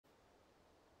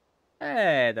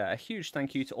Hey there, a huge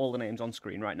thank you to all the names on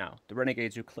screen right now, the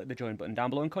renegades who click the join button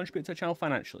down below and contribute to the channel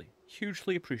financially.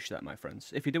 Hugely appreciate that, my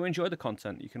friends. If you do enjoy the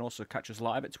content, you can also catch us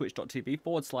live at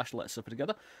twitch.tv/Let's Suffer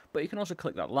Together, but you can also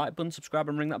click that like button, subscribe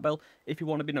and ring that bell if you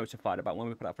want to be notified about when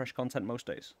we put out fresh content most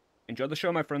days. Enjoy the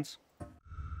show, my friends.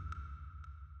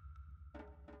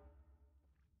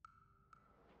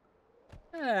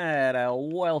 Hey there,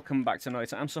 welcome back to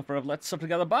Noita Epilogue of Let's Suffer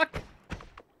Together back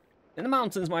in the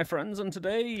mountains, my friends, and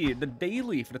today, the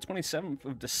daily for the 27th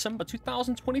of December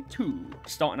 2022.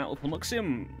 Starting out with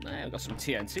Luxium. I've got some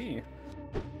TNT.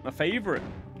 My favourite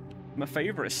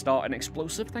starting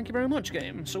explosive. Thank you very much,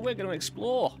 game. So we're going to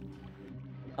explore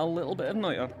a little bit of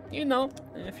Noita. You know,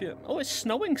 if you... Oh, it's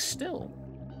snowing still.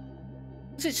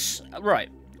 Is it... Right,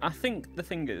 I think the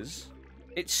thing is,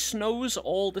 it snows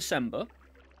all December.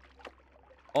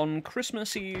 On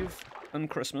Christmas Eve and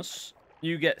Christmas,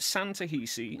 you get Santa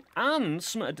Hisi, and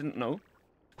something I didn't know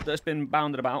that's been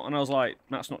bounded about, and I was like,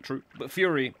 that's not true. But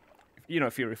Fury, you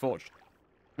know, Fury Forged,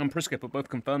 and Priskip have both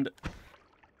confirmed it.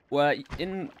 Where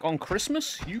on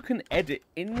Christmas, you can edit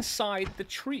inside the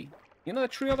tree. You know the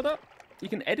tree over there? You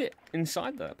can edit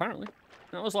inside there, apparently.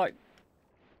 And I was like,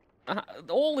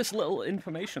 all this little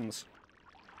information's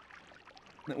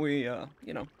that we,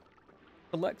 you know,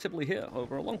 collectively hear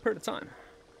over a long period of time.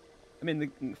 I mean, the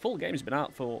full game's been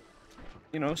out for,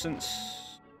 you know,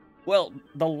 since... Well,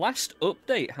 the last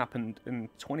update happened in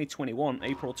 2021,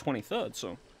 April 23rd,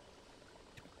 so...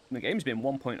 The game's been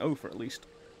 1.0 for at least,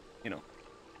 you know,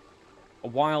 a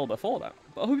while before that.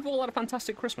 But I hope you've all had a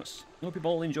fantastic Christmas. I hope you've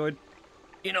all enjoyed...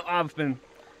 You know, I've been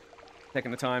taking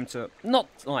the time to... Not,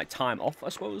 like, time off, I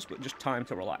suppose, but just time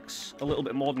to relax a little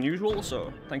bit more than usual,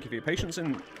 so thank you for your patience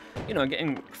in, you know,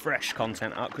 getting fresh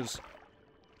content out, because...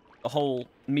 The whole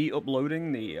me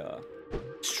uploading the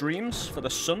streams for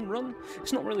the Sun run,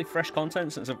 it's not really fresh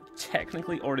content since I've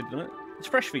technically already done it. It's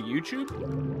fresh for YouTube.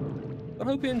 But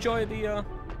I hope you enjoy the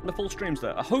full streams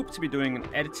there. I hope to be doing an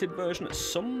edited version at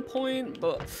some point,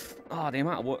 but the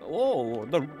amount of work. Oh,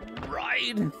 the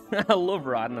ride! I love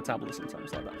riding the tablet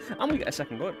sometimes like that. And we get a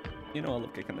second go. You know I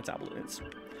love kicking the tablet. It's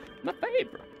my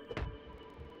favourite.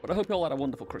 But I hope you all had a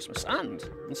wonderful Christmas, and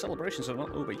the celebrations are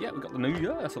not over yet. We've got the New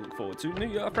Year to look forward to. New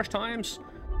Year, fresh times.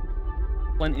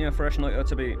 Plenty of fresh Noita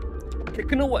to be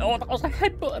kicking away. Oh, that was a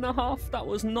headbutt and a half. That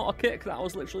was not a kick. That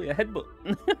was literally a headbutt.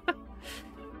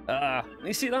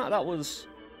 You see that? That was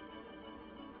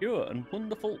pure and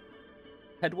wonderful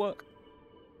headwork.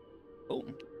 Oh,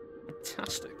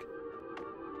 fantastic.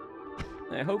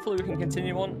 Hopefully we can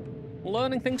continue on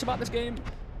learning things about this game.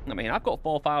 I mean, I've got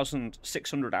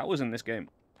 4,600 hours in this game.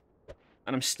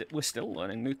 And we're still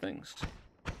learning new things.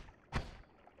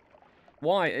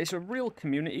 Why? It's a real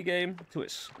community game to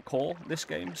its core, this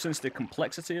game, since the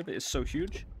complexity of it is so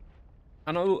huge.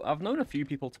 I know I've known a few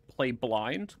people to play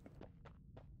blind,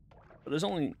 but there's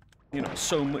only, you know,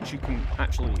 so much you can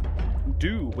actually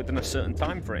do within a certain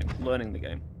time frame learning the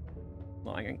game.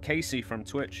 Like, and Casey from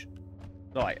Twitch,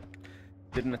 like,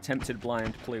 did an attempted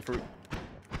blind playthrough.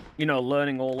 You know,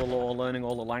 learning all the lore, learning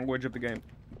all the language of the game,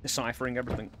 deciphering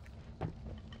everything.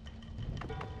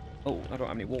 Oh, I don't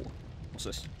have any water. What's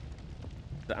this? Is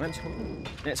that an empty?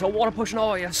 It's a water potion.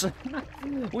 Oh, yes.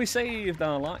 We saved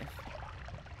our life.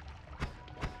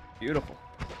 Beautiful.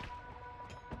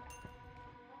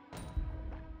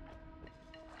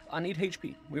 I need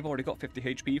HP. We've already got 50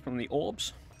 HP from the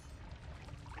orbs.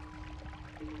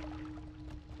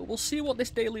 But we'll see what this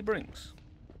daily brings.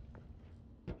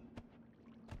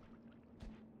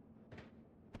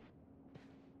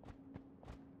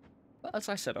 As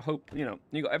I said, I hope, you know,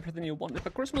 you got everything you wanted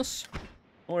for Christmas.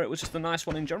 Or it was just a nice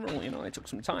one in general, you know, it took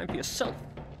some time for yourself.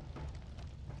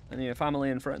 And your family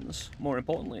and friends, more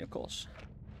importantly, of course.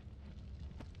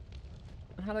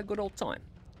 And had a good old time.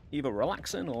 Either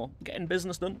relaxing or getting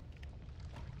business done.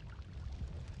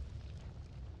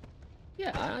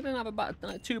 Yeah, I didn't have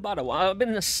a too bad a while. I've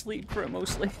been asleep for it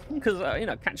mostly. Because, you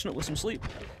know, catching up with some sleep.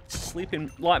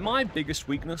 Sleeping, like, my biggest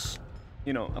weakness,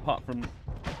 you know, apart from...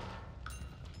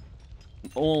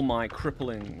 all my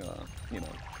crippling, you know,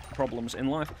 problems in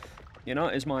life, you know,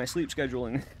 is my sleep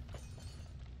scheduling.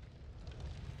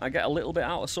 I get a little bit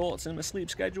out of sorts in my sleep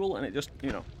schedule, and it just, you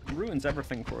know, ruins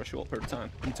everything for a short period of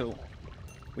time until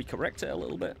we correct it a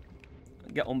little bit,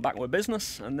 get on back with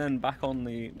business, and then back on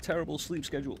the terrible sleep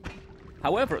schedule.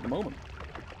 However, at the moment,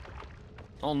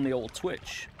 on the old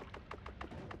Twitch,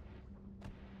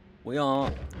 we are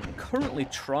currently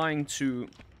trying to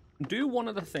do one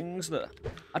of the things that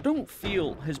I don't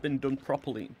feel has been done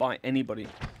properly by anybody.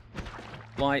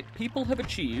 Like, people have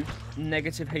achieved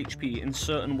negative HP in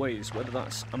certain ways, whether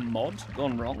that's a mod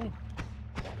gone wrong,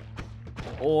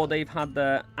 or they've had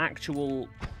their actual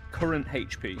current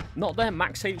HP. Not their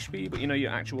max HP, but you know,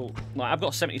 your actual... Like, I've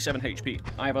got 77 HP.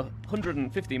 I have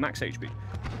 150 max HP.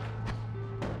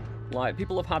 Like,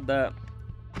 people have had their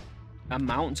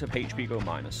amount of HP go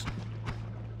minus.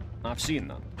 I've seen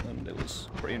that, and it was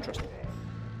pretty interesting.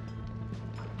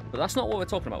 But that's not what we're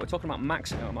talking about. We're talking about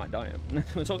maxing out my diet.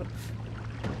 We're talking...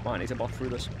 I need to bot through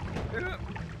this.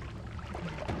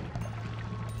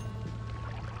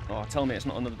 Oh, tell me it's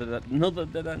not another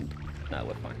dead end. No,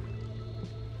 we're fine.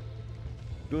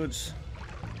 Good.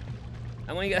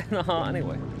 And when you get in the heart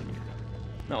anyway.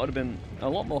 That would have been a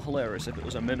lot more hilarious if it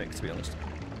was a mimic, to be honest.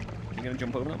 You gonna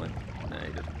jump over that, mate? Nah,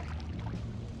 you did.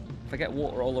 If I get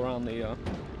water all around the...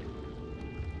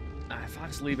 if I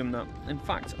just leave him that... In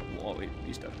fact, oh,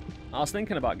 he's dead. I was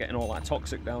thinking about getting all that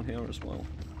toxic down here as well.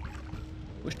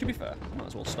 Which, to be fair, I might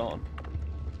as well start on.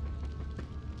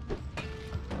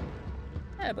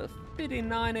 Yeah, but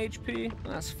 59 HP,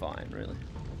 that's fine, really.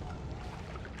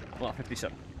 Well,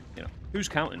 57. You know, who's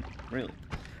counting, really?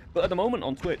 But at the moment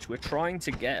on Twitch, we're trying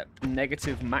to get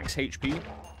negative max HP.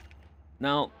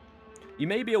 Now, you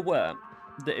may be aware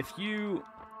that if you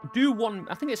do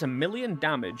I think it's 1 million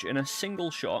damage in a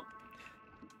single shot,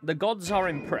 the gods are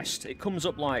impressed. It comes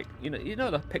up like, you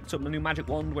know, they picked up the new magic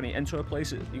wand when you enter a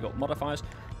place, you got modifiers.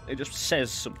 It just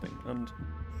says something, and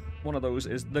one of those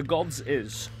is the gods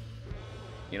is.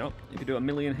 You know, if you do 1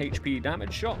 million HP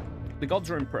damage shot, the gods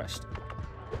are impressed.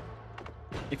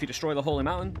 If you destroy the holy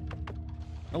mountain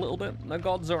a little bit, the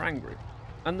gods are angry.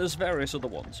 And there's various other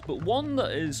ones, but one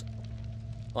that is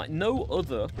like no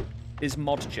other is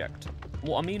mod checked.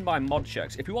 What I mean by mod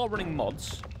checks, if you are running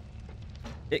mods,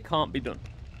 it can't be done.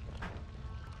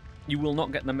 You will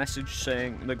not get the message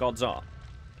saying the gods are.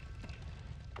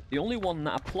 The only one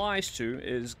that applies to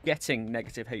is getting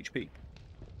negative HP.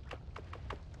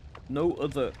 No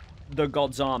other the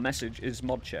gods are message is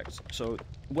mod checked. So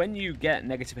when you get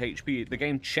negative HP, the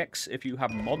game checks if you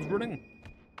have mods running.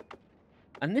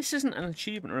 And this isn't an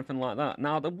achievement or anything like that.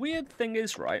 Now, the weird thing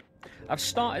is, right, I've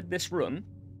started this run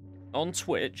on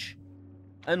Twitch,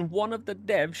 and one of the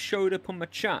devs showed up on my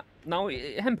chat. Now,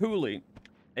 Hempuli,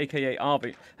 aka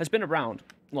Arvi, has been around,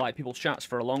 like, people's chats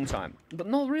for a long time, but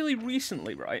not really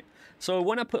recently, right? So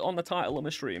when I put on the title of my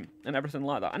stream and everything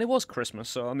like that, and it was Christmas,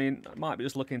 so, I mean, I might be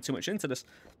just looking too much into this,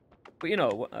 but, you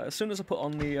know, as soon as I put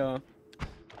on the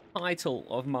title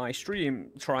of my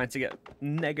stream trying to get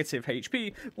negative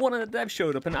HP, one of the devs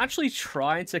showed up and actually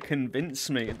tried to convince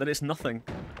me that it's nothing,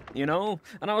 you know?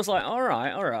 And I was like,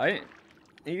 alright,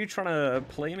 are you trying to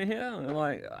play me here?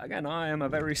 Like, again, I am a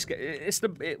very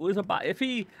it was about, if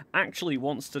he actually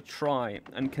wants to try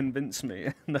and convince me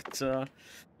that,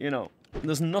 you know,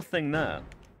 there's nothing there,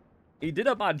 he did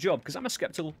a bad job, because I'm a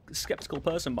skeptical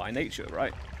person by nature,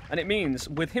 right? And it means,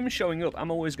 with him showing up,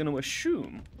 I'm always going to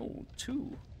assume, oh,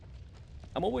 2.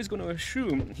 I'm always going to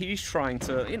assume he's trying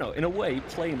to, you know, in a way,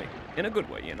 play me. In a good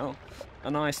way, you know? A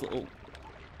nice little,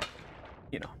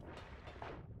 you know,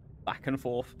 back and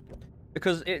forth.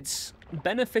 Because it's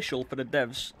beneficial for the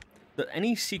devs that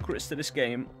any secrets to this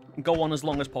game go on as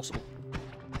long as possible.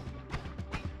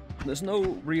 There's no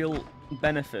real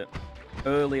benefit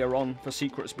earlier on for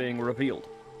secrets being revealed.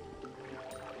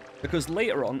 Because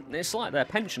later on, it's like their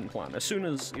pension plan. As soon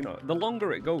as, you know, the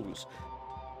longer it goes,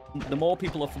 the more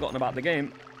people have forgotten about the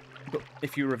game. But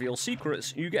if you reveal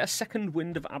secrets, you get a second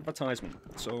wind of advertisement.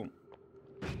 So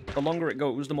the longer it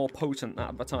goes, the more potent that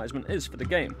advertisement is for the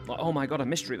game. Like, oh my god, a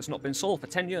mystery that's not been solved for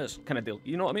 10 years kind of deal.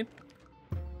 You know what I mean?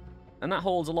 And that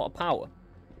holds a lot of power.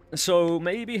 So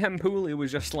maybe Hempuli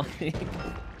was just like...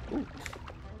 Ooh.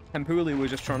 Hempuli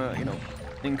was just trying to, you know,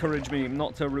 encourage me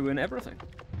not to ruin everything.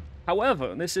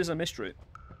 However, this is a mystery.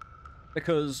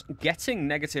 Because getting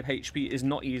negative HP is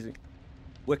not easy.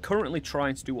 We're currently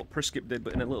trying to do what Priskip did,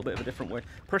 but in a little bit of a different way.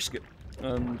 Priskip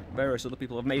and various other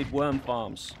people have made worm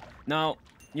farms. Now,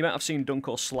 you might have seen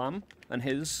Dunko Slam and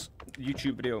his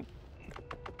YouTube video.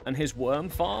 And his worm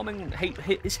farming,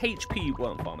 his HP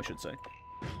worm farm, I should say.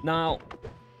 Now,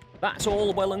 that's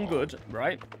all well and good,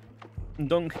 right?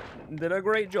 Dunk did a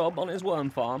great job on his worm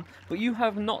farm, but you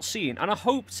have not seen, and I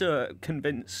hope to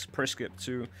convince Priskip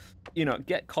to, you know,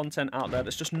 get content out there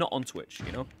that's just not on Twitch,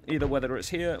 you know? Either whether it's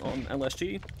here on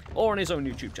LSG or on his own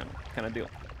YouTube channel, kind of deal.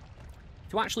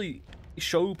 To actually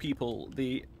show people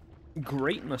the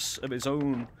greatness of his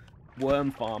own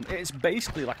worm farm. It's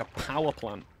basically like a power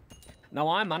plant. Now,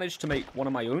 I managed to make one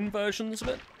of my own versions of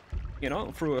it, you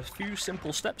know, through a few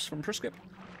simple steps from Priskip.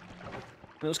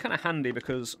 It was kind of handy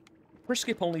because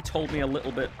Priskip only told me a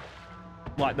little bit,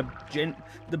 like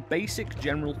the basic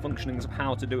general functionings of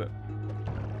how to do it.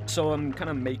 So I'm kind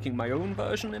of making my own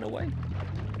version in a way.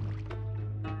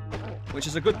 which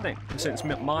is a good thing, since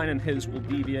mine and his will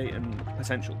deviate in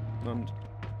potential and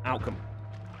outcome.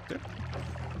 Good.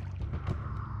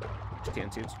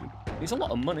 TNT. It's a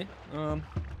lot of money. But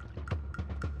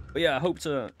yeah, I hope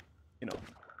to, you know,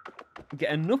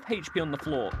 get enough HP on the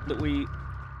floor that we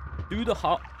do the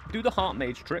heart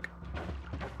mage trick,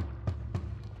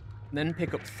 then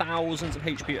pick up thousands of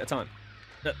HP at a time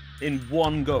in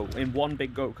one go, in one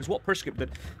big go. Because what Priskip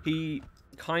did, he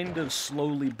kind of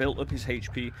slowly built up his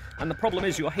HP, and the problem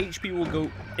is your HP will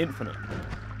go infinite,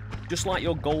 just like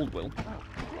your gold will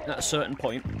at a certain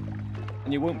point,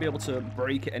 and you won't be able to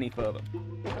break it any further.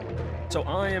 So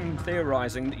I am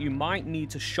theorizing that you might need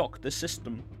to shock the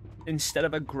system instead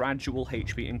of a gradual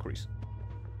HP increase.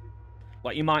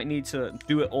 Like, you might need to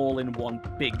do it all in one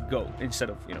big go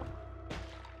instead of, you know,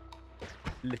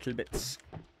 little bits.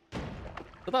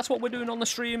 But that's what we're doing on the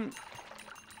stream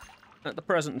at the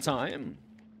present time.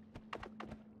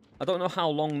 I don't know how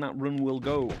long that run will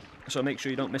go, so make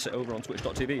sure you don't miss it over on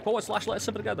twitch.tv/Let's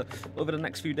Suffer Together over the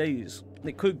next few days.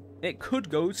 It could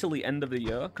go till the end of the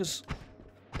year, because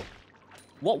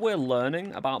what we're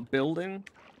learning about building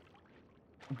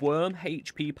worm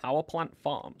HP power plant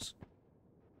farms,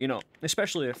 you know,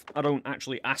 especially if I don't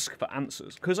actually ask for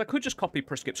answers, because I could just copy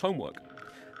Priskip's homework.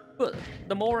 But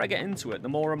the more I get into it, the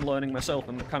more I'm learning myself,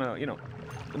 and kind of, you know,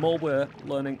 the more we're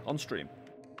learning on stream.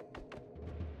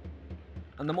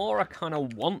 And the more I kind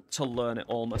of want to learn it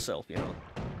all myself, you know.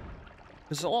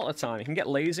 Because a lot of the time, you can get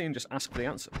lazy and just ask for the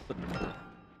answer. But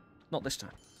not this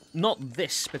time. Not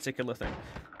this particular thing.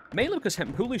 Mainly because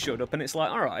Hempuli showed up, and it's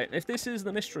like, alright, if this is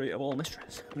the mystery of all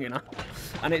mysteries, you know.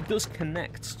 And it does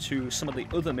connect to some of the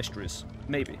other mysteries.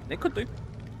 Maybe. It could do.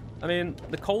 I mean,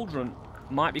 the cauldron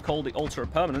might be called the altar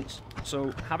of permanence,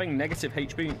 so having negative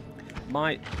HP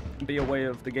might be a way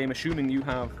of the game assuming you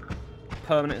have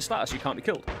permanent status, you can't be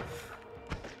killed.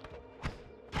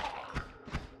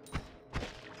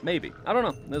 Maybe. I don't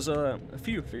know. There's a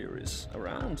few theories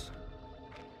around.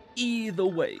 Either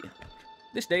way.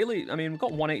 This daily, I mean, we've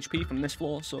got 1 HP from this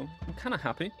floor, so I'm kind of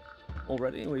happy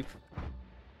already. We've,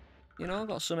 you know,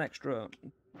 got some extra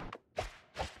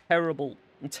terrible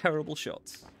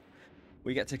shots.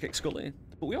 We get to kick Scully,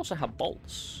 but we also have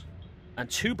bolts. And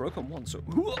 2 broken ones, so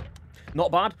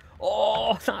not bad.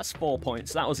 Oh, that's 4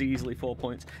 points. That was easily 4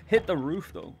 points. Hit the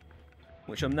roof, though,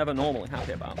 which I'm never normally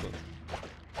happy about, but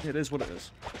it is what it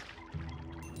is.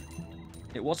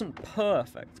 It wasn't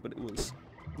perfect, but it was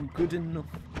good enough.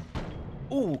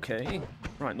 Okay.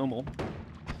 Right, no more.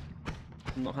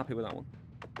 I'm not happy with that one.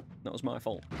 That was my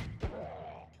fault.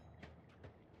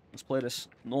 Let's play this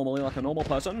normally like a normal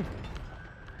person.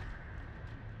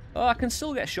 Oh, I can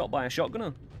still get shot by a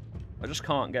shotgunner. I just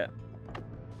can't get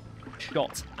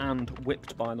shot and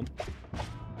whipped by them.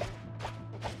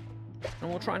 And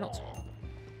we'll try not to.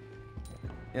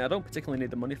 Yeah, I don't particularly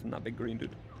need the money from that big green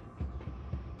dude.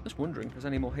 Just wondering if there's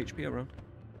any more HP around.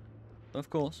 Of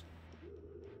course.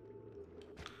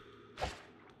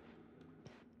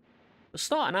 But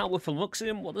starting out with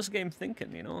Fluxium, what is the game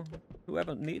thinking, you know?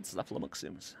 Whoever needs the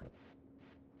Fluxiums.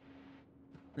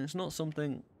 It's not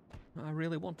something I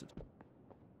really wanted.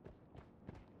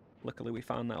 Luckily we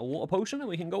found that water potion and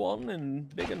we can go on in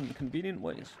big and convenient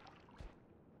ways.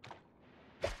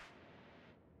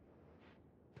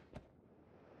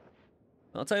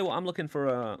 I'll tell you what, I'm looking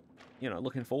for you know,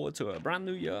 looking forward to a brand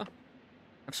new year.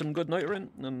 Have some good Noita in,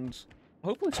 and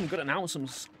hopefully some good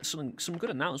announcements, some good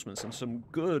announcements and some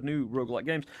good new roguelite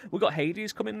games. We've got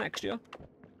Hades coming next year.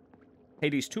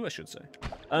 Hades 2, I should say.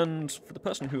 And for the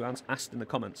person who asked in the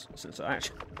comments, since I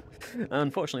actually,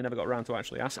 unfortunately never got around to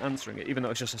actually answering it, even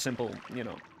though it's just a simple, you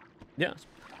know, yes.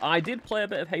 I did play a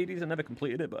bit of Hades, I never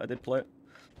completed it, but I did play it.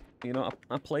 You know,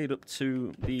 I played up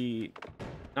to the,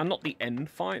 not the end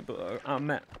fight, but I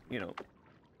met, you know,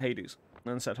 Hades,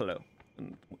 and said hello,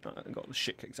 and got the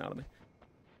shit kicked out of me.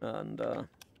 And,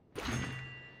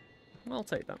 I'll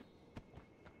take that.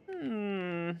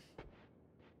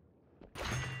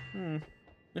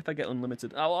 If I get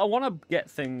unlimited. I want to get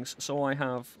things so I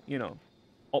have, you know,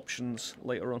 options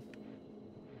later on.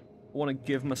 I want to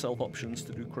give myself options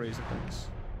to do crazy things.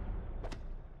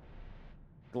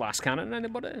 Glass cannon,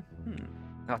 anybody?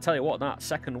 I'll tell you what, that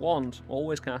second wand,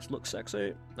 always cast, looks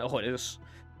sexy. Oh, it is.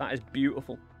 That is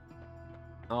beautiful.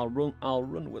 I'll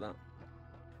run with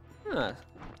that.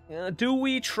 Do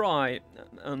we try?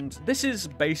 And this is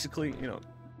basically, you know,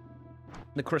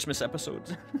 the Christmas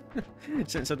episode.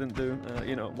 Since I didn't do,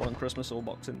 you know, one Christmas or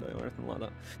Boxing Day or anything like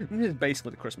that. This is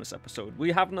basically the Christmas episode.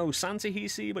 We have no Santa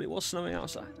Hisi, but it was snowing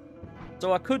outside.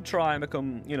 So I could try and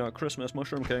become, you know, a Christmas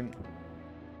Mushroom King.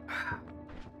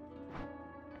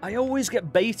 I always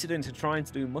get baited into trying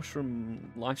to do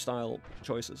mushroom lifestyle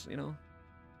choices, you know?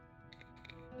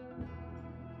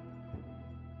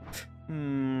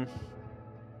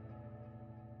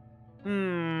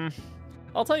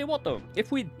 I'll tell you what though,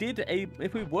 if we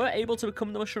were able to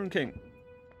become the Mushroom King,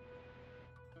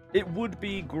 it would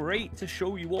be great to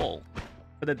show you all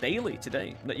for the daily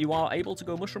today that you are able to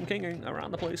go Mushroom Kinging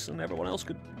around the place and everyone else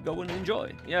could go and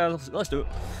enjoy. Yeah, let's do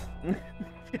it.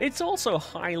 It's also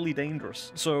highly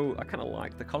dangerous, so I kind of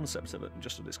like the concept of it,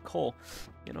 just at its core.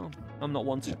 You know, I'm not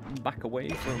one to back away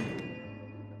from,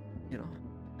 you know,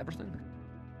 everything.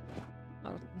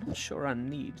 I'm not sure I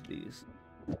need these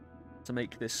to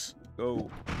make this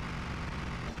go.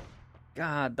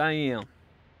 God damn.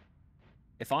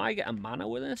 If I get a mana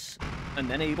with this, and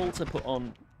then able to put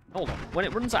on... Hold on. When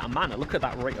it runs out of mana, look at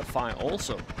that rate of fire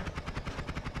also.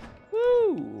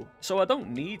 Woo! So I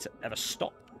don't need to ever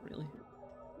stop, really.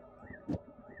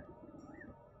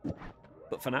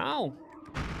 But for now,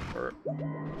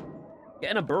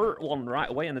 getting a bird one right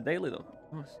away in the daily, though.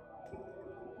 Nice.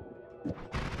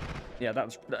 Yeah,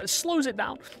 that slows it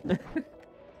down.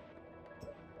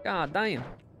 God damn.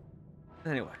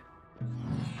 Anyway,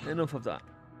 enough of that.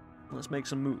 Let's make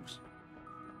some moves.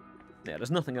 Yeah,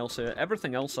 there's nothing else here.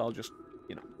 Everything else I'll just,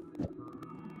 you know,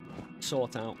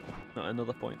 sort out at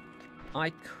another point.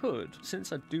 I could,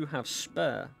 since I do have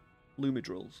spare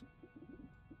Lumidrills.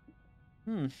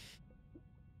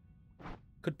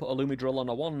 Could put a Lumidrill on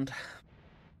a wand,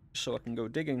 so I can go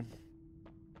digging.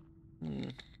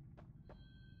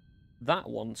 That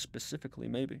one specifically,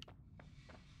 maybe.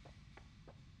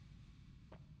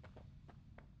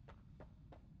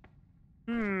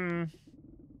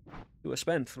 Do I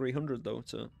spend 300 though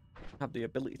to have the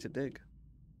ability to dig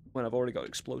when I've already got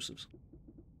explosives?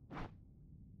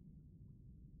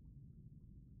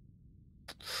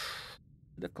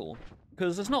 Difficult,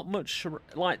 because there's not much,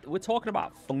 like, we're talking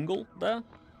about fungal there.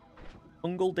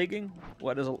 Fungal digging,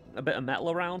 where there's a bit of metal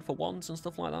around for wands and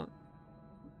stuff like that.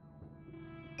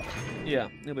 Yeah,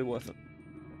 it'll be worth it.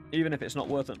 Even if it's not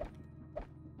worth it.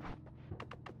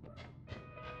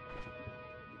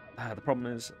 The problem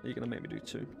is, you're going to make me do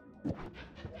two.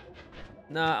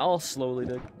 Nah, I'll slowly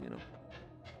dig, you know.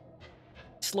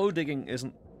 Slow digging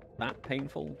isn't that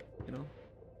painful, you know.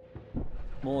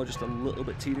 More just a little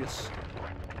bit tedious.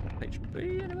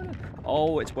 HP.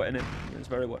 Oh, it's wetting it. It's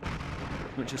very wet.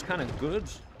 Which is kind of good,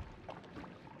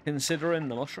 considering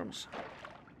the mushrooms.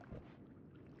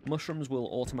 Mushrooms will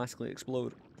automatically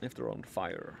explode if they're on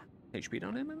fire. HP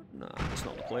down here, maybe? Nah, that's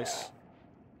not the place.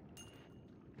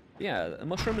 Yeah, the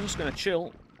mushroom is just going to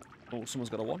chill. Oh, someone's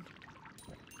got a one.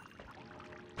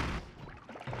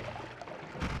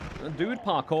 A dude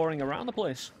parkouring around the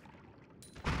place.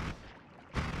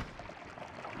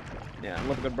 Yeah, I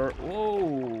love a good bird.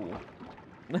 Whoa!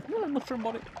 Mushroom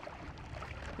body.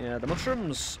 Yeah, the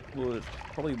mushrooms would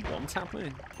probably one-tap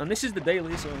me. And this is the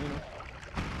daily, so, you know.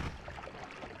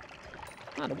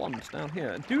 Ah, the one's down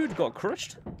here. Dude got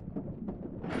crushed.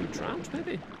 He drowned,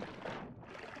 maybe?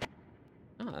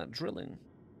 Ah, drilling.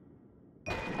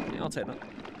 Yeah, I'll take that.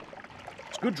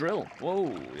 It's a good drill.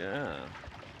 Whoa, yeah.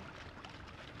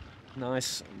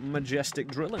 Nice, majestic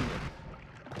drilling.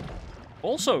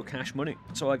 Also, cash money.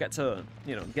 So I get to,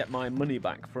 you know, get my money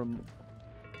back from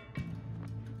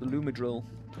the Lumidrill.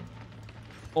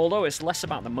 Although it's less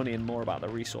about the money and more about the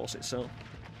resource itself.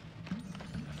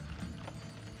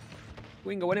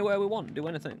 We can go anywhere we want, do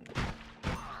anything.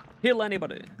 Heal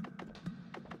anybody.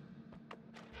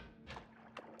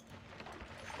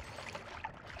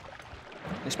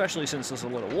 Especially since there's a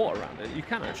lot of water around it, you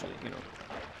can actually, you know,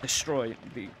 destroy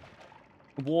the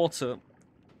water,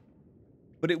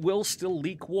 but it will still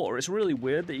leak water. It's really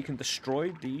weird that you can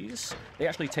destroy these. They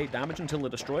actually take damage until they're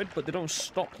destroyed, but they don't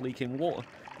stop leaking water.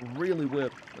 Really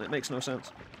weird. It makes no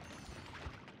sense.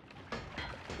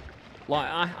 Like,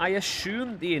 I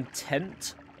assume the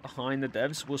intent behind the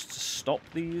devs was to stop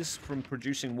these from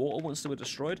producing water once they were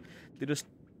destroyed. They just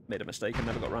made a mistake and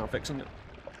never got around fixing it.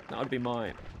 That would be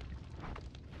my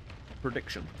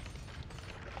prediction.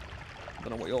 I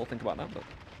don't know what you all think about that, but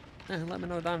let me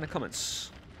know down in the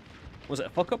comments. Was it a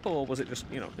fuck up, or was it just,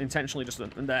 you know, intentionally just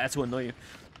there to annoy you?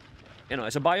 You know,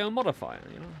 it's a biome modifier,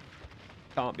 you know.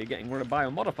 Can't be getting rid of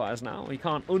biome modifiers now. You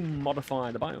can't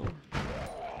unmodify the biome.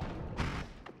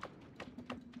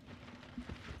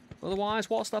 Otherwise,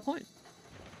 what's that point?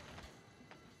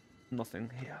 Nothing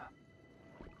here.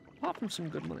 Apart from some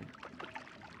good money.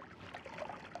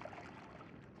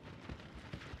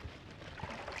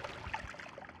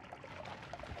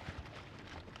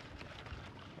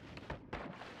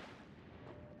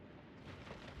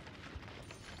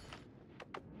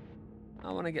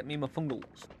 I want to get me my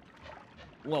fungals.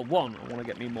 Well, one, I want to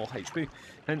get me more HP,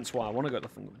 hence why I want to go to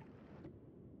fungal.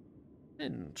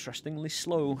 Interestingly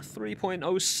slow.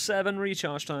 3.07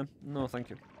 recharge time. No, thank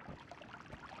you.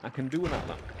 I can do without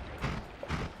that.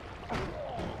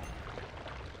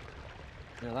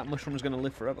 Yeah, that mushroom's going to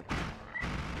live forever.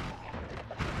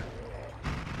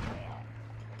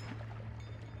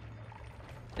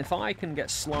 If I can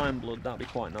get slime blood, that'd be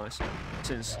quite nice.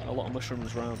 Since a lot of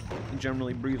mushrooms around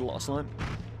generally breed a lot of slime.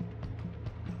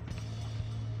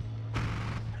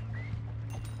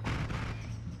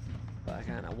 But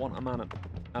again, I want a mana.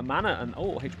 A mana and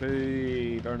oh,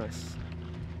 HP. Very nice.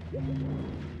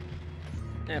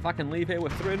 Yeah, if I can leave here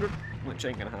with 300, which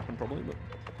ain't gonna happen probably, but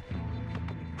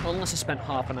unless I spent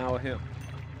half an hour here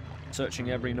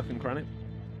searching every nook and cranny,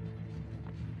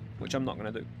 which I'm not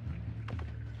gonna do.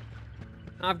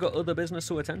 I've got other business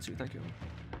to attend to, thank you.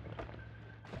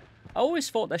 I always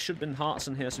thought there should have been hearts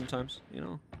in here sometimes, you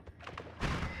know.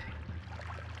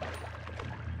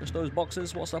 Just those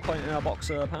boxes, what's the point in a box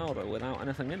of powder without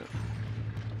anything in it?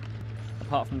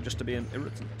 Apart from just to be an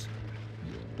irritant.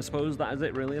 I suppose that is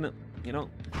it really, innit? You know?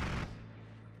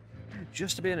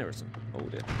 Just to be an irritant. Oh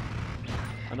dear.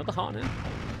 Another heart in?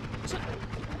 Is it?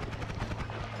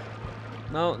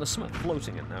 No, there's something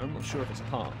floating in there, I'm not sure if it's a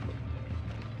heart, but...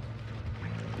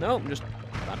 No, I'm just a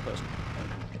bad person.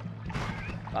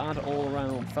 Bad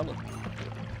all-around fella.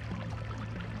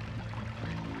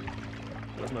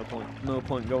 There's no point. No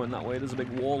point going that way. There's a big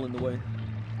wall in the way.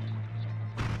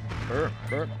 Burp,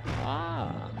 burp.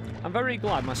 Ah! I'm very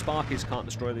glad my Sparkies can't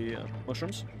destroy the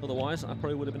mushrooms. Otherwise, I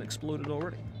probably would have been exploded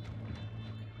already.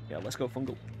 Yeah, let's go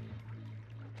fungal.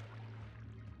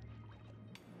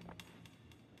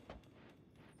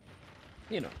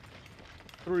 You know,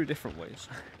 through different ways.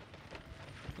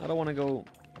 I don't want to go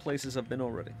places I've been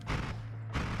already.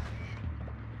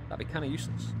 That'd be kind of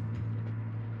useless.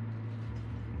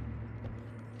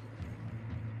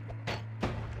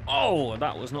 Oh,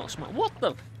 that was not smart. What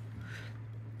the?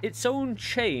 Its own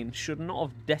chain should not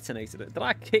have detonated it. Did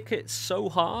I kick it so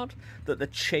hard that the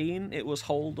chain it was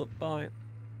held up by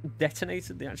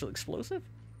detonated the actual explosive?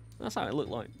 That's how it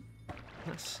looked like.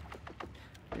 That's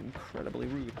incredibly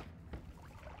rude.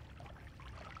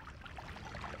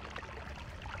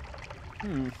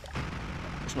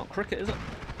 It's not cricket, is it?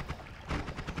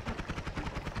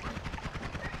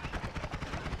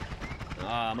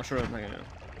 Ah, mushroom. Hang on.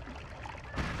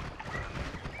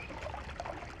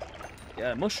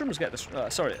 Yeah, mushrooms get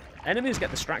enemies get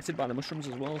distracted by the mushrooms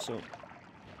as well, so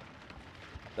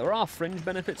there are fringe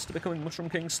benefits to becoming Mushroom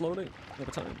King slowly over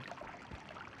time.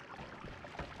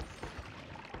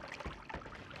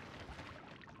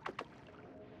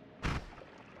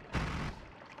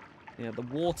 Yeah, the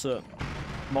water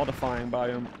modifying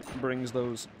biome brings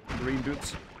those green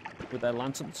dudes with their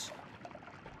lanterns.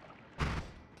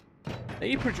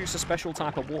 They produce a special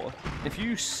type of water. If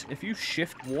you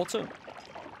shift water,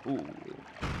 ooh,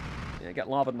 yeah, get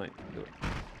lava, mate. Do it.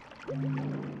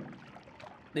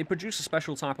 They produce a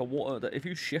special type of water that if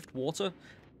you shift water,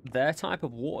 their type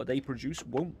of water they produce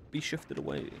won't be shifted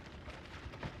away,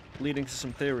 leading to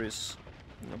some theories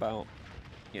about,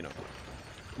 you know,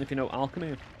 if you know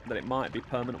alchemy, that it might be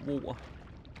permanent water.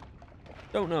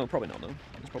 Don't know, probably not though.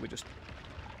 It's probably just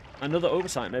another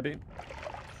oversight, maybe.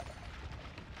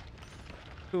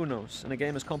 Who knows? In a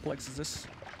game as complex as this,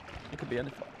 it could be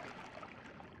anything.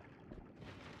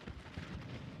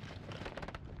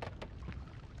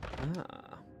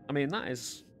 Ah, I mean, that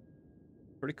is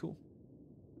pretty cool.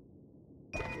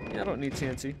 Yeah, I don't need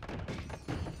TNT.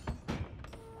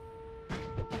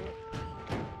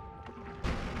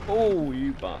 Oh,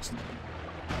 you bastard.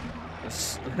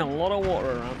 There's a lot of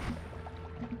water around.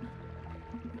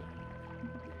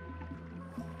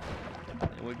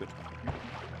 Yeah, we're good.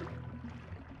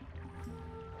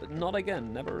 But not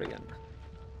again, never again.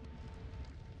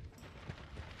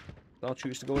 I'll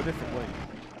choose to go a different way.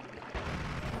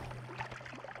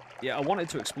 Yeah, I wanted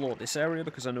to explore this area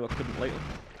because I knew I couldn't later.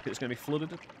 It's going to be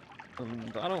flooded.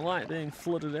 And I don't like being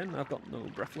flooded in. I've got no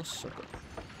breathless. I've got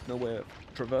no way of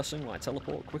traversing, like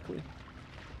teleport quickly.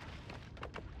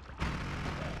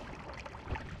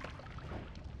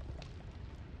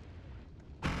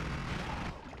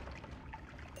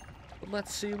 But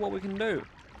let's see what we can do.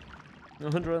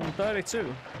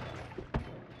 132.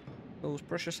 Those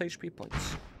precious HP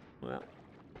points. Well.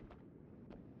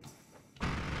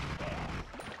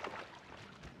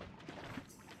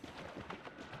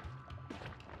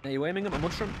 Are you aiming at my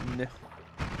mushroom? No.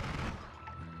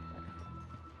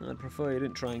 I'd prefer you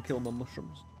didn't try and kill my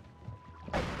mushrooms.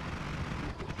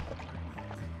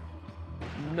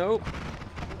 Nope.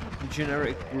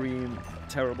 Generic green,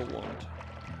 terrible wand.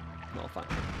 Not a fan.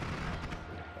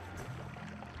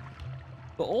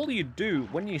 But all you do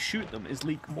when you shoot them is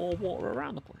leak more water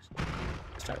around the place.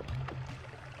 It's terrible.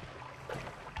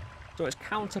 So it's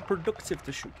counterproductive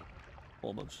to shoot them,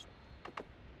 almost.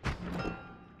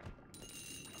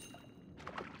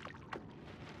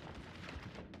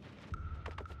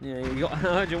 Yeah, you got. I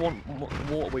heard you want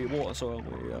water with your water, so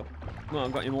well,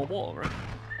 I've got you more water, right?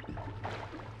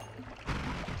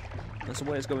 That's the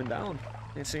way it's going down.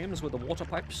 It seems with the water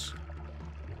pipes.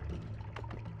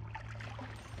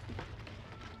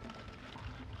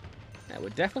 Yeah, we're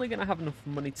definitely gonna have enough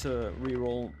money to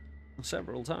reroll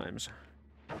several times.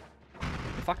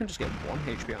 If I can just get 1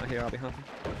 HP out of here, I'll be happy.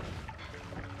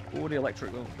 Oh, the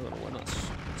electric though. I don't know when that's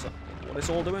what it's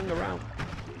all doing around.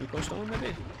 Stone,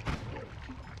 maybe.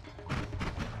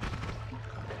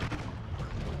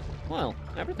 Well,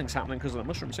 everything's happening because of the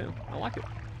mushrooms here. I like it.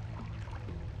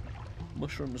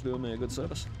 Mushrooms doing me a good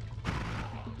service.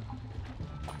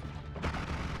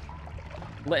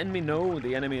 Letting me know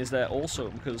the enemy is there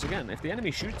also, because again, if the enemy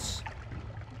shoots,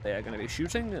 they are going to be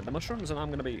shooting at the mushrooms and I'm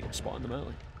going to be spotting them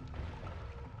early.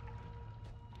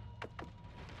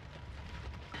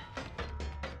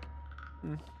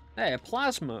 Hey, a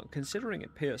plasma, considering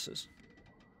it pierces.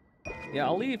 Yeah,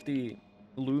 I'll leave the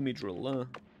Loomy drill there.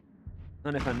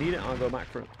 And if I need it, I'll go back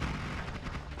for it.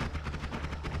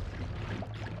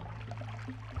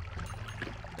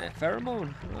 Yeah,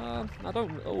 pheromone? I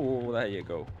don't... Oh, there you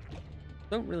go.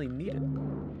 Don't really need it.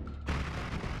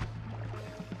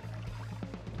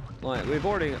 Like, we've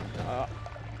already...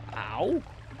 ow!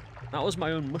 That was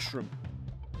my own mushroom.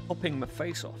 Popping my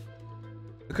face off.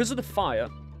 Because of the fire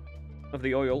of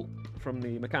the oil from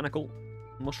the mechanical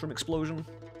mushroom explosion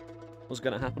was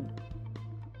going to happen.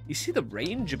 You see the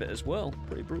range of it as well.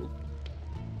 Pretty brutal.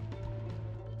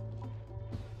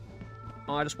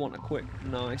 I just want a quick,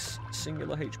 nice,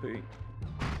 singular HP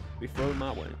be thrown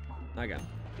my way. Again.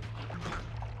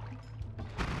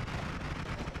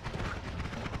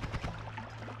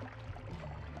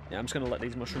 Yeah, I'm just going to let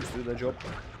these mushrooms do their job.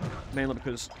 Mainly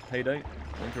because payday.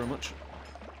 Thank you very much.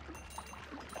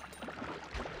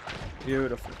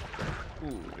 Beautiful.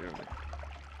 Ooh, beautiful.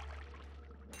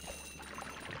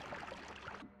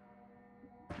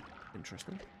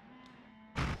 Interesting.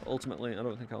 Ultimately, I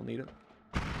don't think I'll need it.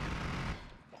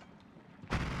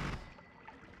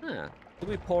 Ah, could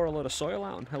we pour a lot of soil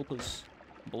out and help us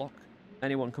block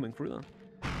anyone coming through there?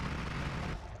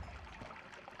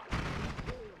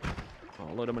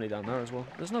 Oh, a load of money down there as well.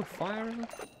 There's no fire, is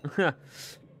there?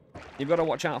 You've got to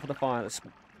watch out for the fire. That's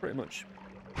pretty much...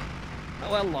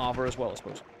 Oh, well, lava as well, I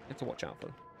suppose. You have to watch out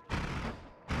for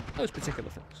those particular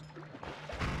things.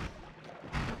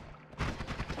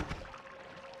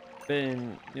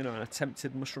 Being, you know, an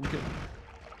attempted mushroom kill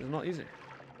is not easy.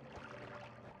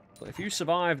 But if you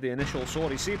survive the initial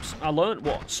Swordy Seeps, I learnt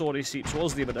what Swordy Seeps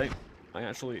was the other day.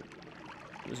 It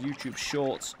was YouTube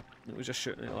Shorts. It was just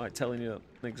like telling you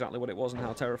exactly what it was and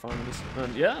how terrifying it is.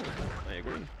 And yeah, I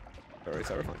agree. Very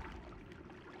terrifying.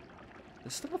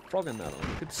 There's still a frog in there though.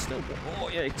 You could still... Oh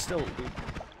yeah, you can still do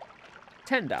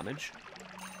 10 damage.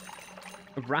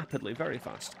 Rapidly, very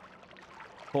fast.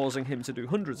 Causing him to do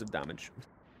hundreds of damage.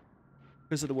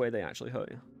 Because of the way they actually hurt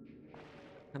you.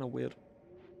 Kind of weird.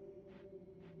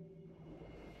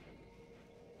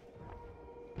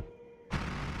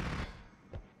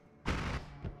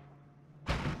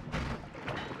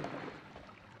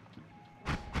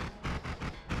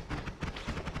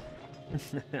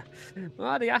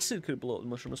 Well, the acid could blow up the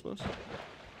mushroom, I suppose.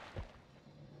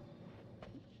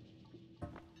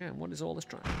 Yeah, and what is all this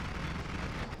trying?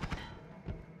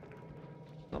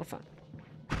 Not a fan.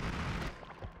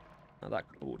 Now that...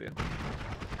 Oh dear.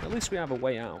 At least we have a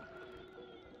way out.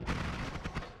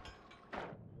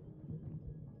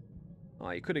 Oh,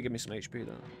 you could have given me some HP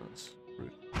there. That's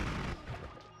rude.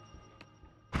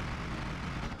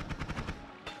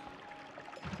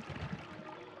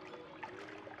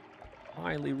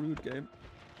 Highly rude game.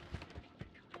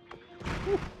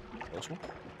 Whew, close one.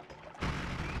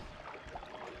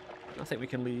 I think we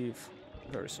can leave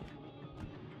very soon.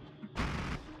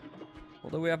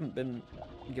 Although we haven't been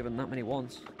given that many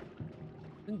ones.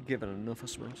 Been given enough, I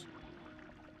suppose.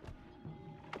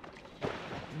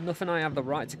 Nothing I have the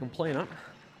right to complain at.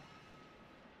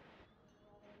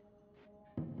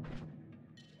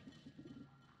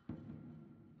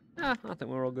 Ah, I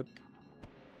think we're all good.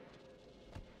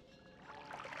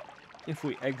 If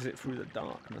we exit through the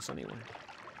darkness anyway.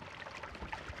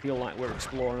 Feel like we're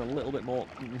exploring a little bit more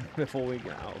before we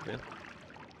get out of here.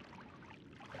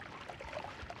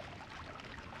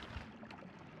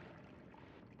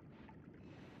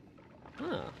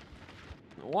 Ah.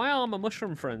 Why are my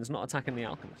mushroom friends not attacking the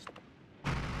alchemist?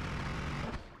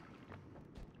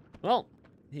 Well,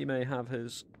 he may have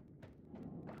his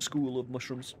school of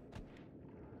mushrooms.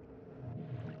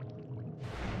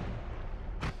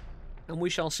 And we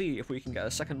shall see if we can get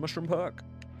a second mushroom perk.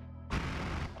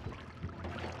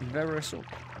 Very soon.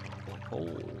 Black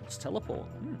holes. Teleport.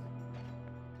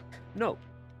 No,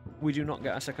 we do not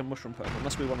get a second mushroom perk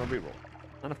unless we want to reroll.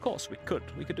 And of course, we could.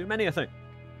 We could do many a thing.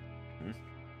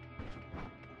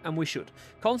 And we should.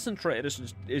 Concentrated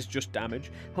is just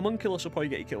damage. Homunculus will probably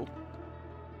get you killed.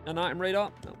 An item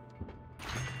radar? No.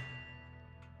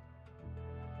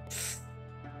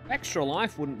 Extra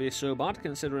life wouldn't be so bad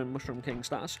considering Mushroom King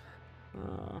status.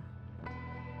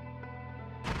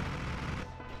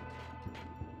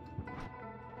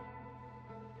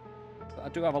 But I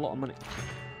do have a lot of money.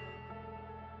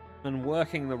 And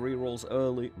working the rerolls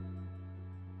early.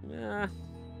 Yeah.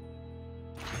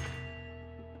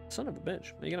 Son of a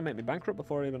bitch. Are you gonna make me bankrupt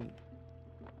before I even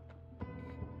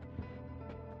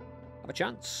have a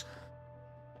chance?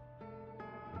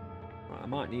 Right, I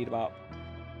might need about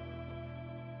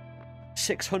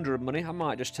 600 money. I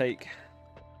might just take,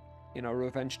 you know,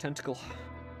 Revenge Tentacle.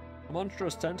 A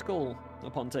monstrous tentacle.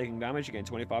 Upon taking damage, you gain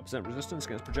 25% resistance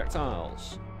against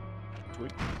projectiles.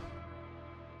 Sweet.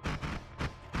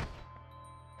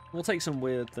 We'll take some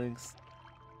weird things.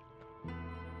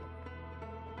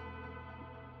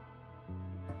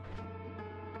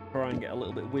 Try and get a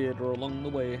little bit weirder along the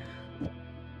way.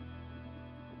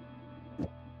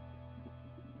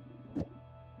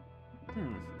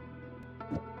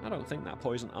 I don't think that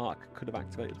poison arc could have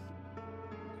activated.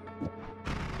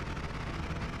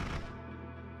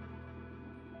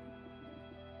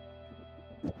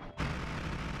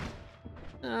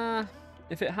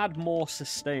 If it had more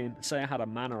sustain, say I had a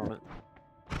mana on it.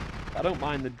 I don't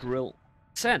mind the drill.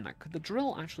 Sen, could the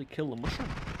drill actually kill the mushroom?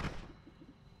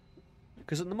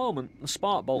 Because at the moment, the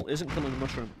spark bolt isn't killing the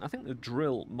mushroom. I think the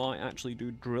drill might actually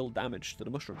do drill damage to the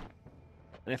mushroom.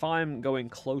 And if I'm going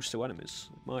close to enemies,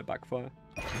 it might backfire.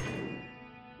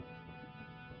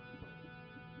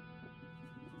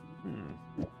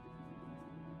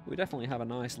 We definitely have a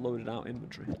nice loaded out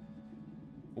inventory.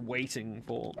 Waiting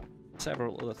for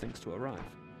several other things to arrive.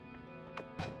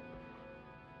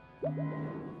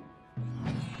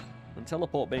 And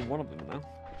teleport being one of them now.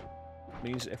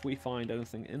 Means if we find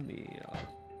anything in the...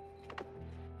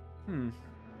 we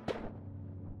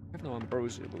have no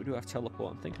ambrosia, but we do have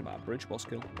teleport. I'm thinking about a bridge boss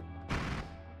kill.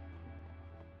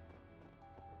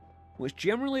 Which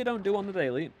generally I don't do on the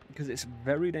daily, because it's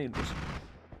very dangerous.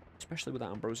 Especially with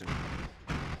that ambrosia.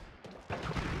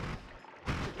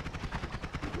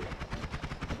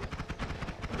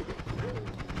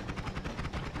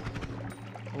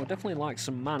 I would definitely like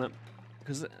some mana,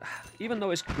 because even though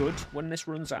it's good when this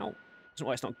runs out,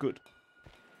 it's not good,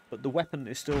 but the weapon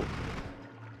is still...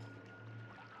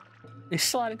 It's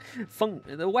sliding.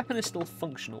 The weapon is still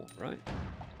functional, right?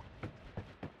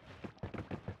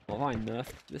 Well, have I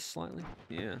nerfed this slightly?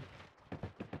 Yeah.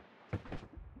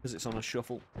 Because it's on a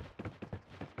shuffle.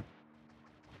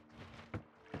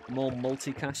 The more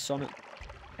multicasts on it,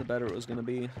 the better it was going to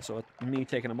be. So me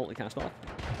taking a multicast off.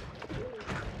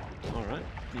 Alright.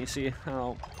 You see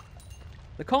how...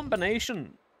 The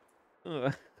combination...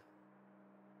 the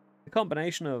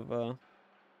combination of...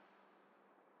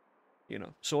 you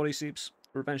know, Swordy Seeps,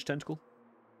 Revenge Tentacle.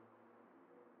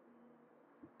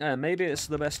 Yeah, maybe it's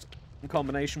the best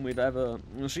combination we've ever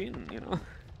seen, you know.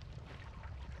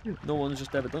 No one's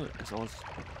just ever done it, because no one's,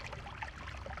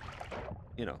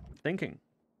 you know, thinking.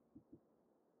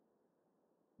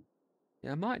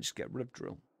 Yeah, I might just get rid of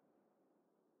Drill.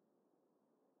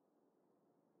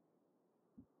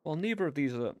 Well, neither of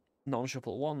these are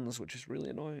non-shuffle ones, which is really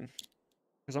annoying.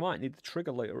 Because I might need the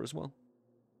trigger later as well.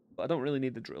 But I don't really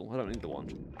need the drill. I don't need the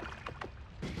wand.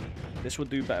 This would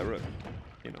do better at,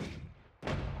 you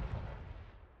know,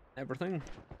 everything.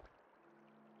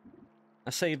 I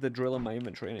saved the drill in my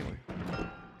inventory anyway.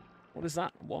 What is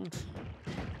that? Wand?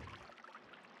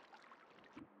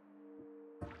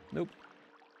 Nope.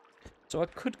 So I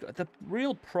could... The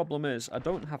real problem is I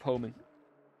don't have homing.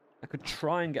 I could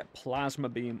try and get Plasma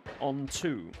Beam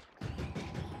onto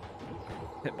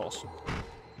Pit Boss.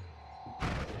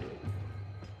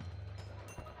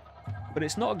 But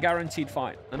it's not a guaranteed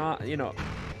fight. And you know,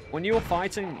 when you're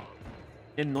fighting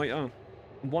in Noita,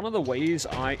 one of the ways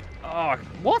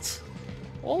what?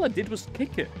 All I did was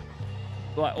kick it.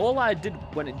 Like, all I did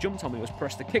when it jumped on me was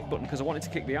press the kick button because I wanted to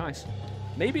kick the ice.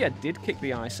 Maybe I did kick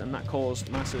the ice and that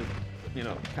caused massive, you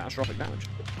know, catastrophic damage.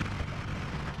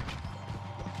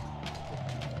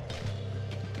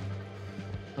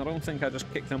 I don't think I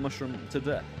just kicked a mushroom to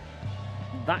death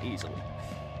that easily.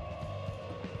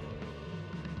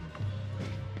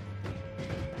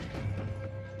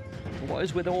 What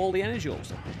is with all the energy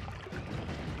orbs?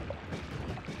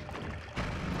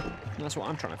 That's what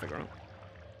I'm trying to figure out.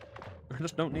 I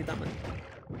just don't need that many.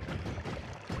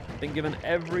 Been given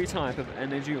every type of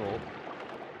energy orb.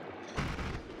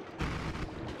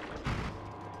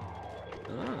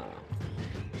 Ah.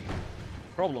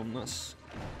 Problem, that's...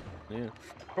 yeah.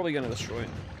 Probably gonna destroy it.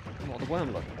 Oh, the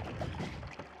worm, look.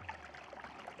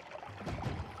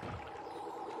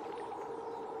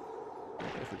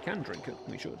 If we can drink it,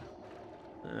 we should.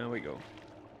 There we go.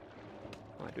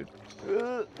 Alright, dude.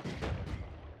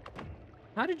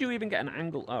 How did you even get an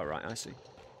angle? Oh, right, I see.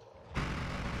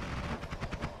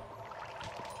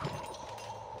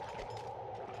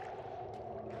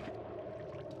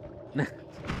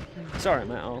 Sorry,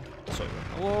 mate. Sorry.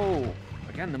 Whoa!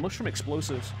 Again, the mushroom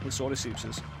explosives with sword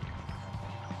seepses.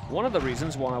 One of the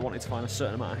reasons why I wanted to find a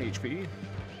certain amount of HP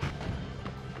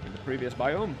in the previous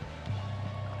biome.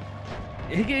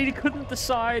 He couldn't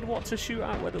decide what to shoot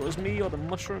at, whether it was me or the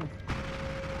mushroom.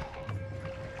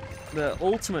 The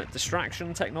ultimate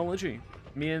distraction technology.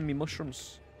 Me and me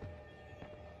mushrooms.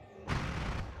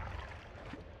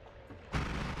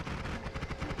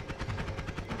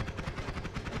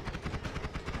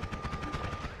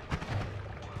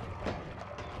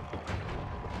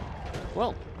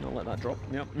 Well, I'll let that drop.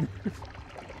 Yep.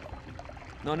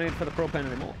 No need for the propane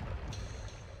anymore.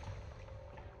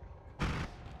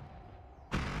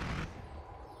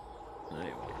 There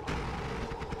you go.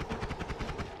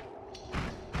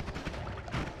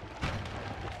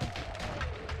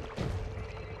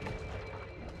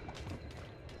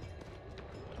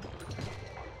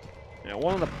 Yeah,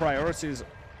 one of the priorities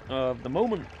of the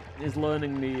moment is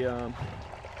learning the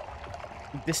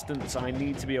distance I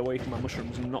need to be away from my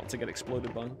mushrooms and not to get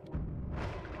exploded by them.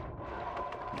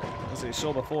 As you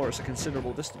saw before, it's a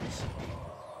considerable distance.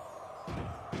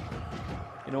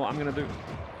 You know what I'm gonna do?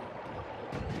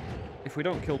 If we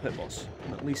don't kill Pit Boss,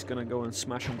 I'm at least gonna go and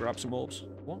smash and grab some orbs.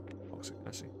 What? Toxic,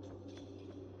 I see.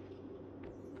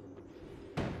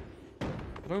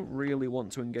 I don't really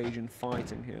want to engage in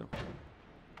fighting here.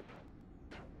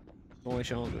 Or I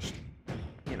shall just,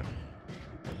 you know,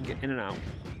 get in and out.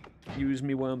 Use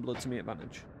me worm blood to my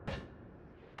advantage.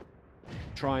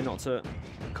 Try not to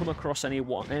come across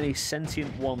any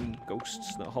sentient wand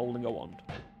ghosts that are holding a wand.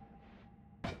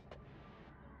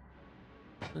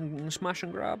 And smash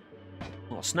and grab.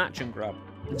 Or snatch and grab.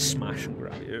 Smash and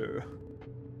grab, yeah.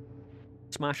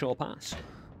 Smash or pass.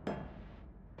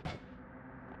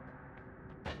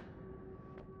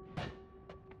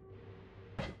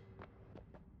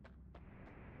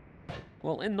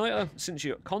 Well, in Noita, since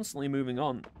you're constantly moving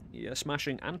on, you're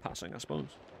smashing and passing, I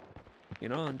suppose. You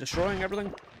know, and destroying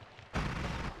everything.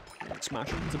 And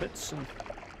smashing to bits, and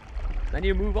then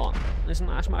you move on. Isn't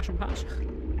that a smash and pass?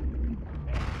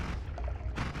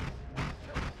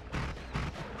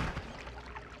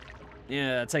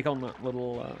 Yeah, take on that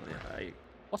little, yeah,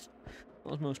 what? That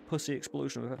was the most pussy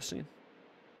explosion I've ever seen.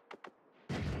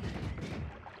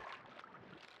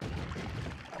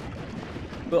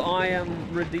 But I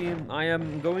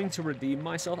am going to redeem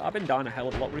myself. I've been dying a hell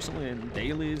of a lot recently in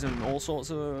dailies and all sorts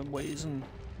of ways, and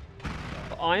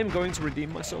I am going to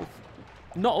redeem myself.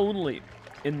 Not only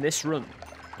in this run,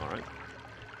 alright,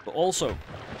 but also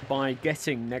by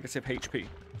getting negative HP.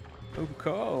 Okay,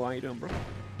 how you doing, bro?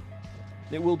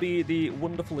 It will be the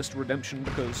wonderfulest redemption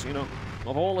because, you know,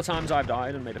 of all the times I've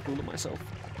died and made a fool of myself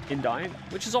in dying,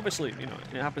 which is obviously, you know,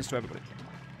 it happens to everybody.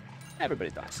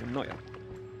 Everybody dies in Noita.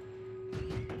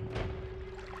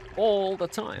 All the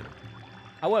time.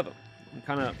 However,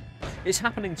 it's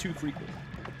happening too frequently.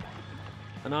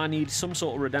 And I need some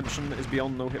sort of redemption that is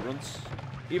beyond no-hit runs.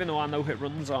 Even though our no-hit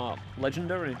runs are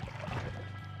legendary.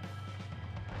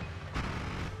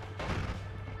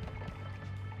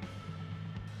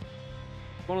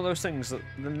 One of those things that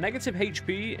the negative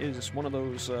HP is one of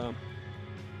those,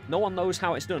 no one knows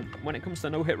how it's done. When it comes to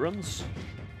no-hit runs,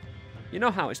 you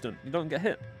know how it's done. You don't get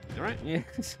hit, alright? Yeah.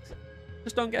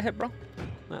 Just don't get hit, bro.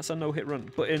 That's a no-hit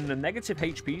run. But in the negative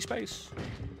HP space,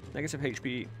 negative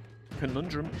HP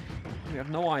conundrum, we have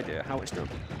no idea how it's done.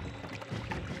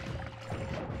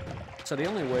 So the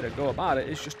only way to go about it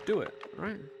is just do it,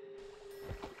 right?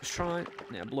 Just try,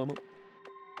 yeah, blow them up.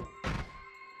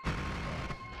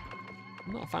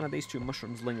 I'm not a fan of these two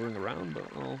mushrooms lingering around, but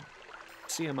I'll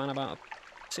see a man about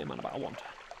a want.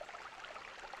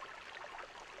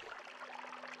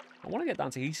 I want to get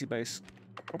down to Easy Base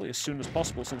probably as soon as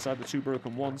possible, since I have the two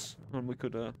broken ones, and we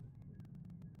could,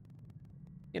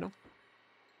 you know,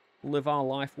 live our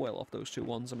life well off those two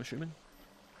ones, I'm assuming.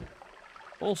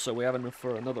 Also, we have enough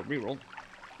for another reroll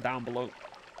down below.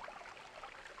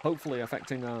 Hopefully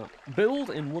affecting our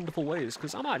build in wonderful ways,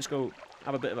 because I might just go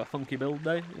have a bit of a funky build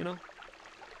day, you know?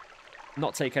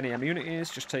 Not take any immunities,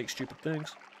 just take stupid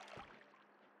things.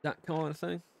 That kind of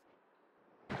thing.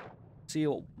 See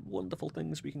what wonderful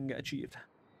things we can get achieved.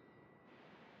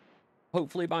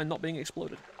 Hopefully by not being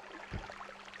exploded.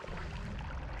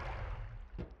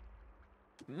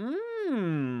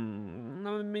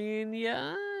 I mean,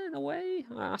 yeah, in a way.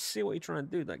 I see what you're trying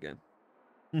to do, that game.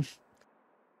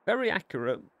 Very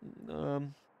accurate.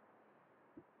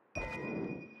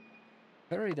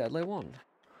 Very deadly one.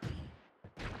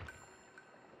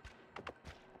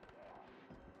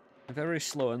 Very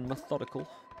slow and methodical.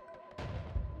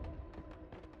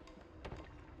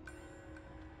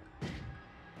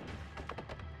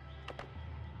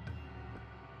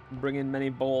 Bringing many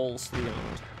balls to the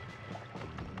yard.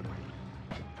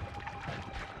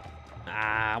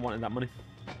 Ah, I wanted that money.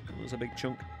 It was a big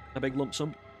chunk. A big lump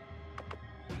sum.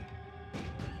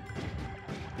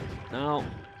 Now,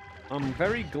 I'm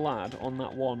very glad on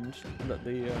that wand that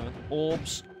the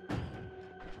orbs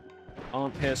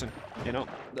aren't piercing, you know?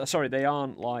 Sorry, they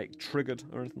aren't, like, triggered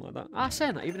or anything like that.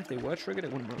 Saying that, even if they were triggered,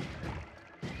 it wouldn't matter.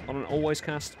 On an always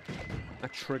cast, a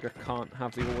trigger can't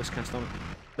have the always cast on it.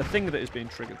 The thing that is being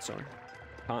triggered, sorry,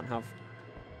 can't have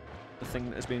the thing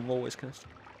that is being always cast.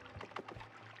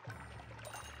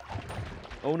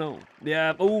 Oh no.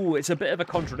 Yeah, oh, it's a bit of a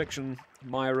contradiction.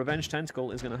 My revenge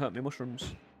tentacle is going to hurt me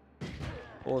mushrooms,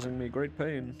 causing me great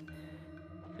pain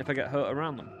if I get hurt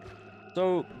around them.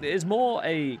 So, it is more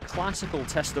a classical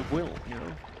test of will, you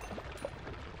know?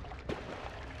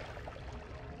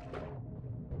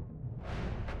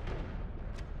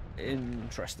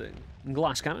 Interesting.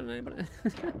 Glass cannon, anybody?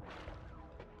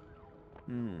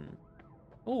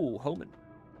 Oh, homing.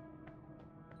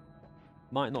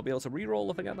 Might not be able to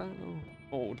reroll if I get that.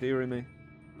 Oh, dearie me.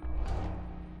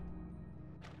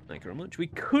 Thank you very much. We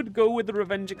could go with the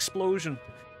revenge explosion.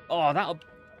 Oh, that'll...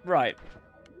 Right.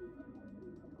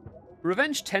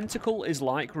 Revenge tentacle is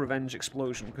like revenge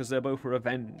explosion because they're both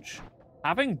revenge.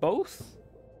 Having both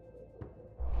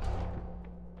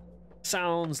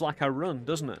sounds like a run,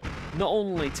 doesn't it? Not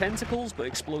only tentacles, but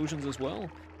explosions as well.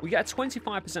 We get a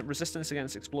 25% resistance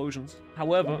against explosions.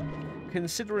 However,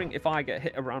 considering if I get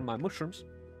hit around my mushrooms,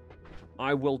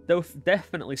 I will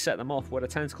definitely set them off where the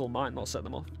tentacle might not set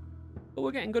them off. But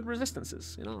we're getting good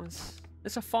resistances, you know.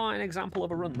 It's a fine example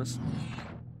of a run, this.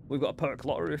 We've got a perk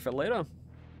lottery for later.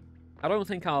 I don't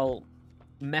think I'll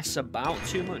mess about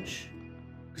too much,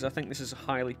 because I think this is a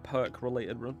highly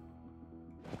perk-related run.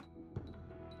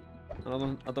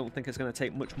 And I don't think it's going to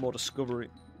take much more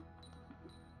discovery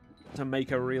to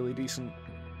make a really decent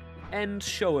end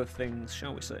show of things,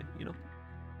 shall we say, you know?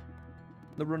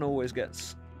 The run always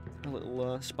gets a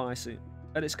little spicy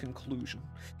at its conclusion.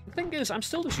 The thing is, I'm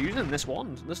still just using this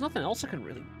wand. There's nothing else I can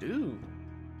really do.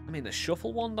 I mean, the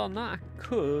shuffle wand on that, I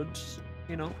could,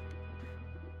 you know,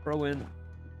 throw in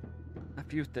a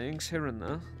few things here and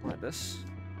there, like this.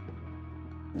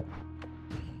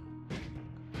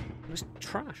 It's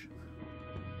trash.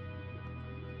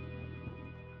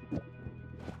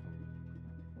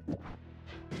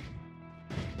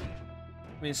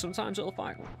 I mean, sometimes it'll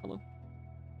fight. Oh, hello.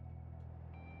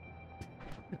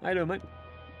 How you doing, mate?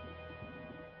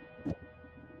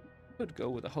 Could go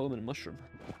with a home and a mushroom.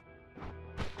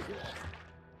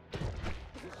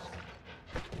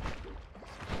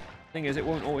 Thing is, it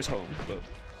won't always home, but...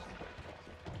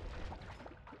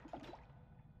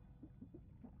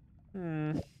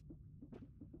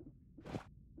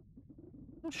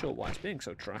 Not sure why it's being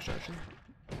so trash, actually.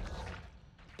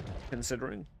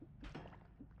 Considering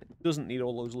it doesn't need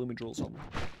all those Lumidrills on.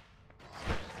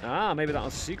 Ah, maybe that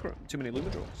was a secret. Too many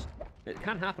Lumidrills. It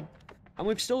can happen. And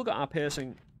we've still got our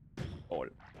piercing. Oh.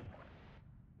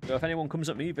 So if anyone comes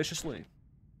at me viciously,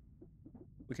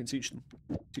 we can teach them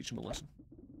a lesson.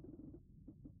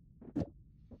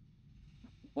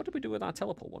 What did we do with our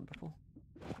teleport one before?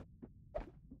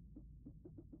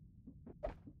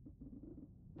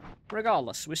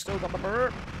 Regardless, we still got the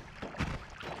bird.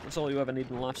 That's all you ever need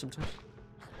in life sometimes.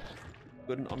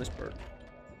 Good and honest bird.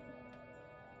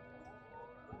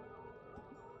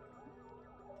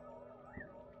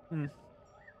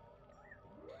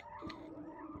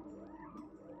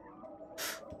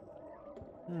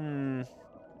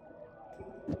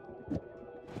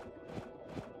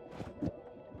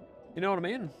 You know what I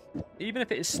mean? Even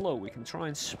if it is slow, we can try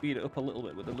and speed it up a little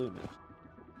bit with the Lumid.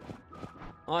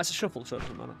 Oh, it's a shuffle, so it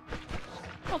doesn't matter.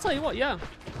 I'll tell you what, yeah.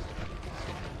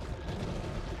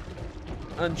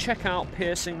 And check out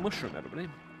Piercing Mushroom, everybody.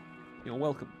 You're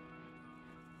welcome.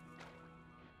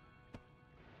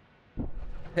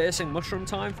 Piercing Mushroom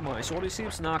time for my sword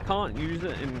receipts. Now, I can't use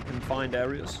it in confined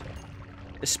areas.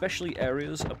 Especially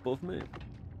areas above me.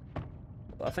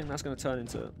 But I think that's going to turn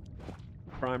into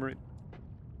primary.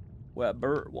 Where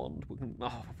Burt wand, we can... Oh,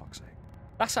 for fuck's sake.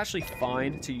 That's actually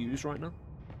fine to use right now.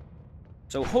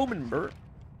 So, Home and Burt.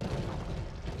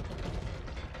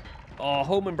 Oh,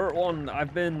 Home and Burt wand.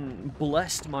 I've been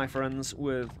blessed, my friends,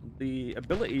 with the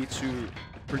ability to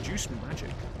produce magic.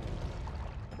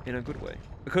 In a good way.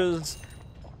 Because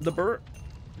the Burt,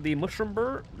 the mushroom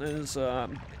Burt, is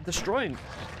destroying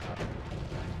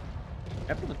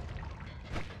everything.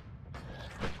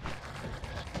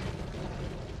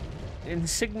 In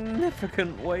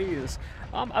significant ways.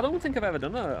 I don't think I've ever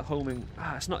done a homing.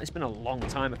 It's been a long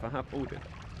time if I have. Oh, dear.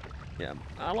 Yeah,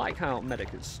 I like how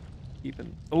medic is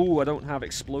keeping. Oh, I don't have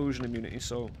explosion immunity,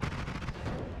 so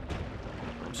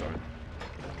I'm sorry.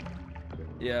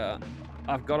 Yeah,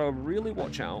 I've got to really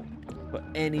watch out for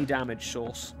any damage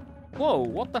source. Whoa,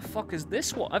 what the fuck is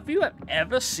this one? Have you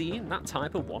ever seen that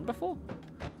type of wand before?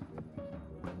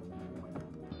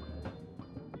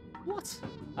 What?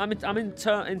 In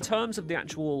terms of the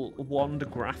actual wand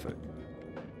graphic,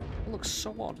 it looks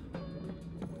so odd.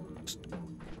 Just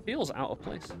feels out of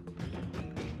place.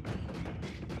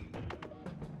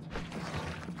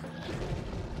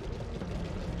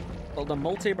 Well, the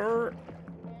multi-mushroom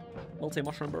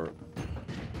bird.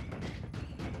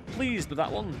 Pleased with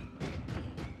that one.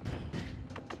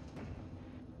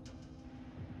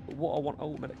 What I want,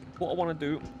 oh, medic. What I want to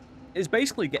do is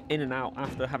basically get in and out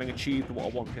after having achieved what I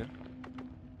want here,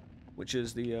 which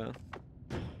is the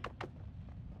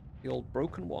old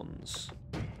broken ones.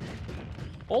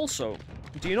 Also,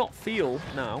 do you not feel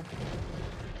now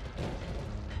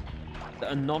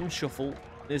that a non-shuffle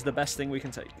is the best thing we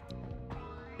can take?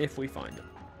 If we find it.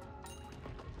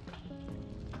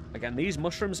 Again, these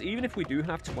mushrooms, even if we do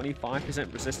have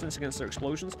 25% resistance against their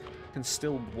explosions, can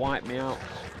still wipe me out.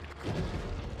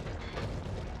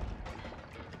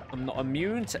 I'm not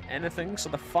immune to anything, so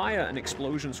the fire and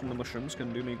explosions from the mushrooms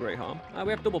can do me great harm.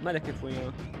 We have double medic if we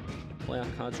play our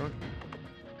cards right.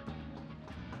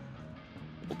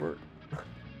 Double bird.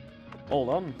 Hold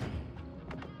on.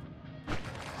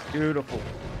 Beautiful.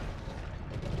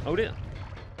 Oh dear.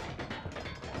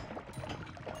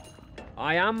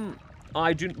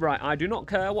 I do not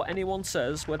care what anyone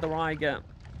says, whether I get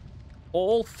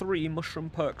all 3 mushroom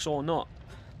perks or not.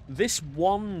 This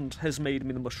wand has made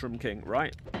me the Mushroom King,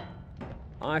 right?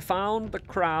 I found the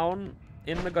crown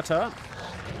in the gutter,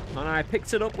 and I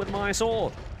picked it up with my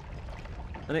sword.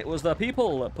 And it was the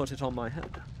people that put it on my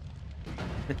head.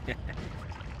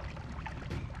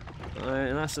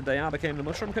 And that's the day I became the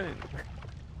Mushroom King.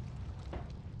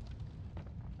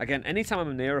 Again, anytime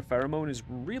I'm near a pheromone is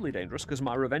really dangerous, because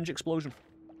my revenge explosion.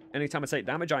 Anytime I take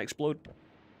damage, I explode.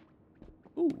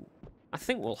 Ooh, I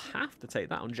think we'll have to take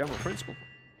that on general principle.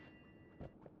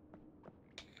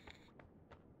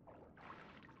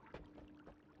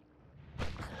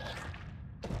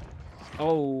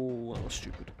 Oh, that was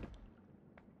stupid.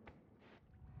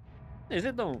 Is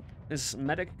it though? Is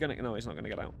medic gonna... No, he's not gonna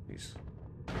get out. He's...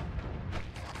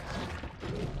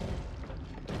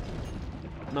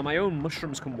 Now, my own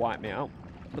mushrooms can wipe me out,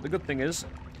 but the good thing is,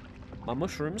 my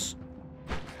mushrooms...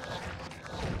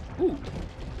 Ooh!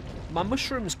 My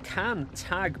mushrooms can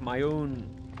tag my own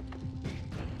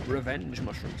revenge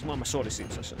mushrooms. Well, my sword is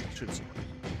seems, I should say.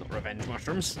 Not revenge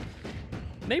mushrooms.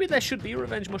 Maybe there should be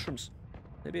revenge mushrooms.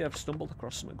 Maybe I've stumbled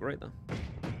across something great then.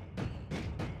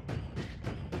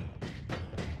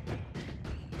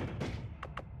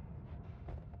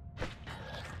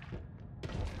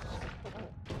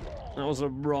 That was the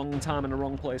wrong time and the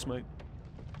wrong place, mate.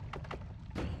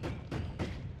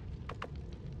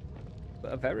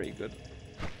 But a very good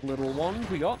little wand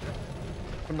we got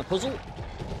from the puzzle.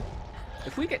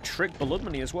 If we get trick blood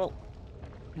money as well,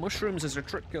 mushrooms is a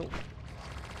trick kill.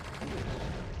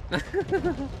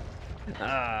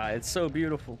 Ah, it's so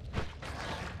beautiful.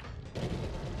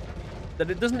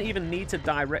 That it doesn't even need to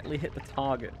directly hit the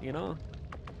target, you know?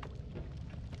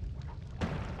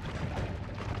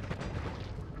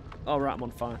 Oh, right, I'm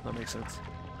on fire. That makes sense.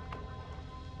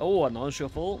 Oh, a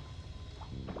non-shuffle.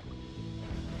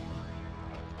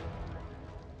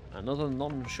 Another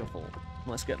non-shuffle.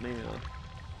 Let's get me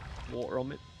water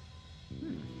on it.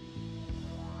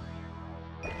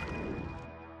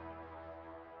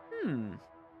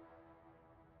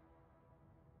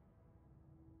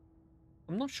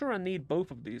 I'm not sure I need both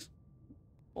of these.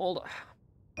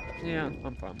 Yeah,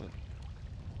 I'm fine with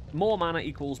it. More mana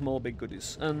equals more big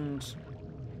goodies. And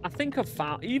I think I've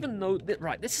found, even though,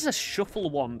 right, this is a shuffle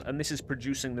wand and this is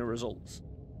producing the results.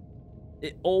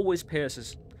 It always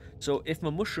pierces. So if my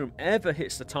mushroom ever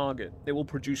hits the target, it will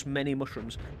produce many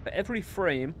mushrooms. For every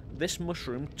frame this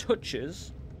mushroom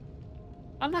touches,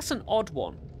 and that's an odd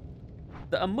one.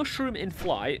 that a mushroom in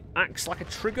flight acts like a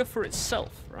trigger for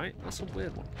itself, right? That's a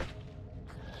weird one.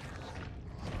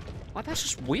 Like, that's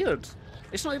just weird.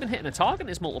 It's not even hitting a target,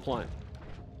 it's multiplying.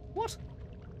 What?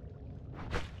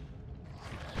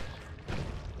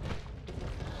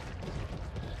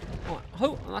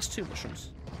 Oh, that's 2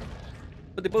 mushrooms.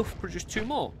 But they both produce 2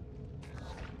 more.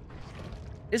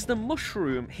 Is the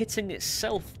mushroom hitting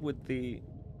itself with the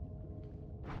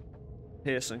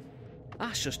piercing?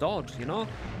 That's just odd, you know?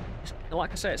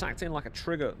 Like I say, it's acting like a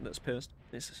trigger that's pierced.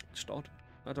 It's just odd.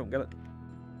 I don't get it.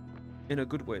 In a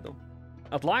good way, though.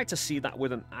 I'd like to see that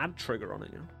with an add trigger on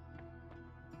it, you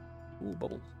know? Ooh,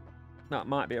 bubbles. That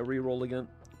might be a reroll again.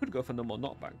 Could go for no more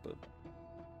knockback, but...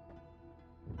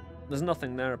 There's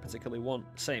nothing there I particularly want.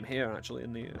 Same here, actually,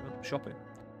 in the shopping.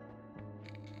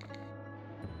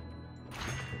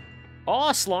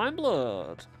 Oh, slime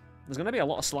blood! There's going to be a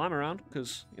lot of slime around,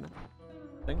 because, you know,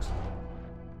 things.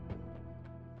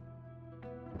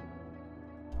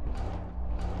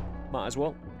 Might as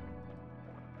well.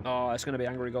 Oh, it's going to be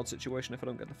Angry God situation if I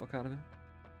don't get the fuck out of him.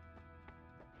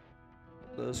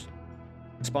 There's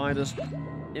spiders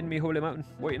in me holy mountain,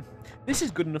 waiting. This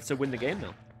is good enough to win the game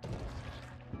now.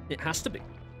 It has to be.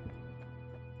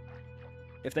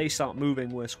 If they start moving,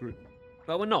 we're screwed.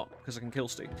 But we're not, because I can kill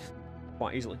Steve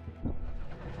quite easily.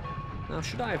 Now,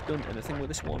 should I have done anything with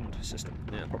this wand system?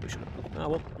 Yeah, I probably should have done. Oh,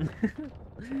 well.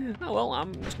 Oh, well,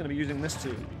 I'm just going to be using this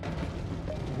to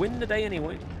win the day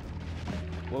anyway.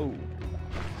 Whoa.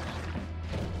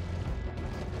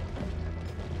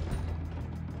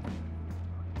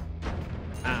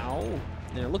 Ow.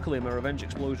 Yeah, luckily my revenge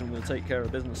explosion will take care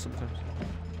of business sometimes.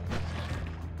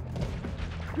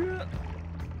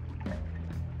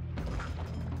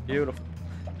 Beautiful.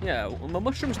 Yeah, well, my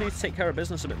mushrooms need to take care of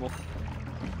business a bit more.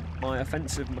 My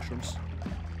offensive mushrooms.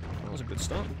 That was a good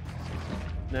start.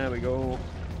 There we go.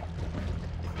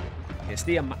 It's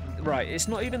the amount... Right, it's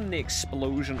not even the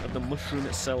explosion of the mushroom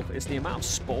itself, it's the amount of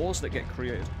spores that get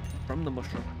created from the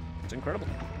mushroom. It's incredible.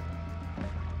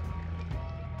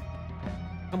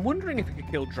 I'm wondering if I could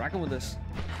kill Dragon with this.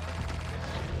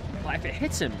 Like, if it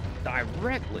hits him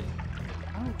directly,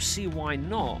 I don't see why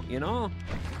not, you know?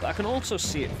 But I can also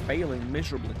see it failing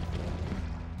miserably.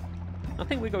 I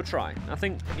think we go try. I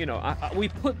think, you know, we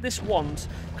put this wand...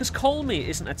 Because Call Me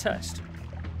isn't a test.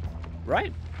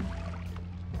 Right?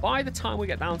 By the time we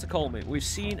get down to Call Me, we've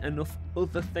seen enough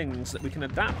other things that we can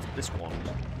adapt this wand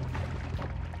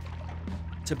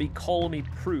to be Call Me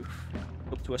proof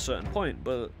up to a certain point,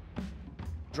 but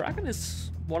Dragon is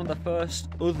one of the first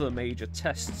other major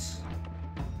tests.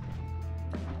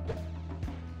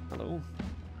 Hello.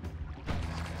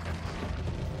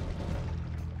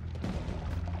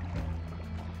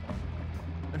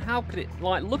 And how could it,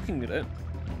 like, looking at it,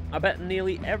 I bet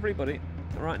nearly everybody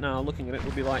right now looking at it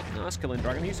would be like, no, that's killing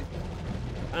Dragon easy.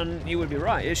 And you would be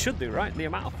right, it should do, right? The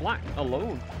amount of flak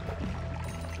alone.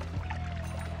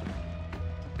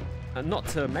 And not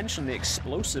to mention the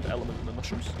explosive element in the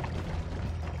mushrooms.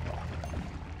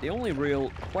 The only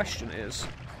real question is,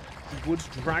 would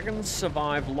Dragon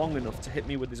survive long enough to hit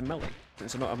me with his melee,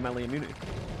 since I don't have melee immunity?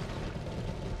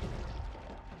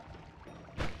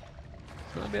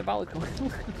 That'd be a valid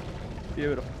question.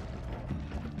 Beautiful.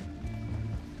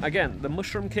 Again, the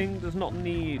Mushroom King does not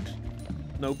need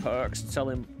no perks to tell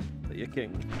him that you're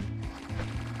king.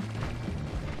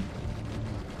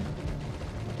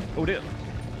 Oh dear.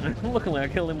 Luckily I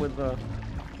killed him with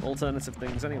alternative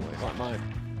things anyway, like my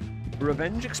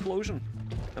Revenge Explosion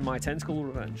and my Tentacle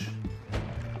Revenge.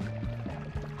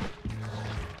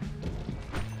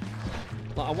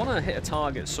 Like, I want to hit a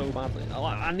target so badly.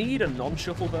 I need a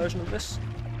non-shuffle version of this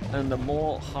and a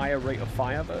more higher rate of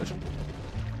fire version.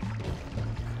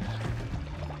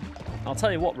 I'll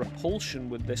tell you what, repulsion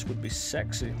with this would be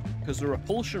sexy, because the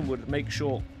repulsion would make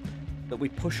sure that we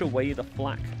push away the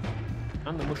flak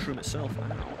and the mushroom itself.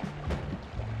 Ow.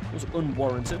 It was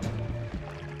unwarranted.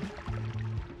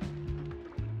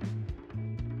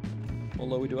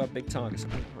 Although we do have big targets.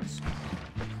 Nice.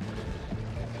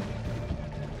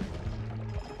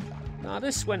 Now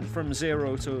this went from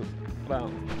 0 to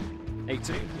about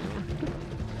 18.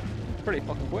 Pretty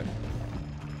fucking quick.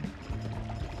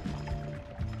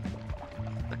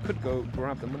 Could go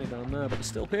grab the money down there, but there's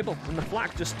still people. And the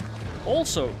flak just...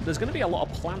 Also, there's going to be a lot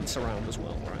of plants around as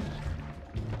well, right?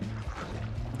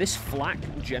 This flak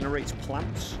generates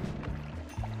plants.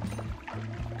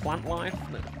 Plant life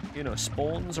that, you know,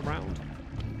 spawns around.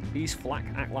 These flak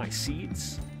act like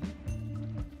seeds.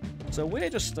 So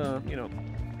we're just, you know,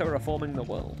 terraforming the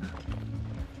world.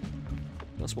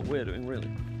 That's what we're doing, really.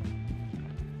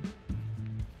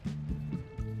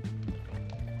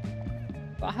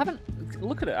 But I haven't...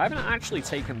 look at it. I haven't actually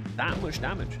taken that much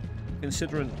damage,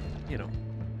 considering, you know.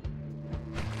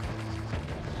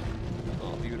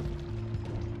 Oh, beautiful.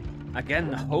 Again,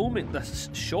 the homing, the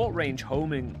short-range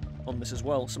homing on this as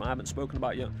well, something I haven't spoken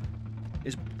about yet,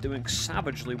 is doing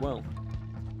savagely well.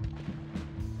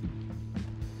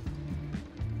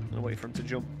 I'm gonna wait for him to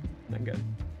jump, and then get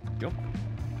him. Jump.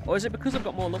 Or is it because I've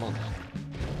got more love on?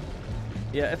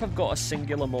 Yeah, if I've got a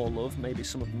singular more love, maybe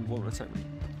some of them won't attack me.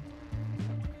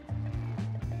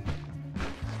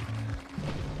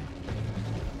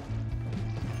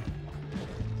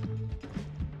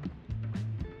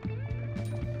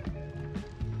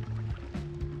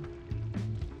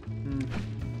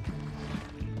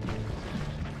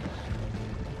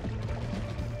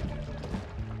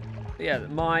 Yeah,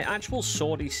 my actual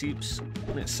swordy seeps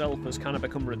in itself has kind of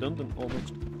become redundant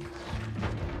almost.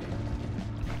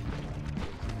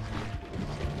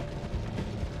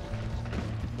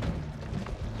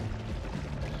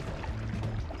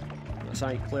 That's how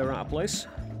you clear out a place.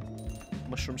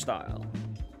 Mushroom style.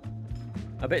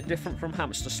 A bit different from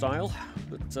hamster style,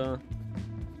 but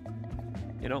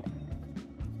you know.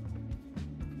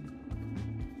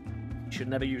 You should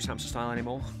never use hamster style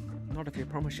anymore. Not if you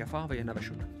promise your father you never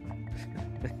should.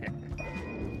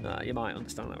 You might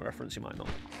understand that reference, you might not.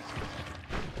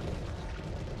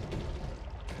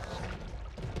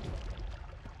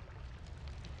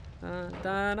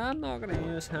 Dan, I'm not gonna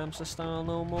use hamster style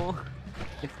no more.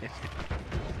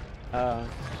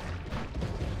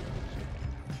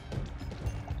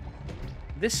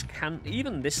 This can,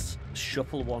 even this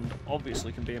shuffle wand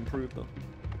obviously can be improved though.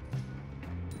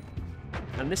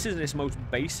 And this is its most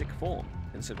basic form,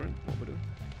 considering what we're doing.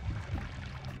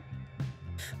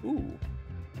 Ooh.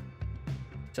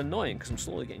 It's annoying because I'm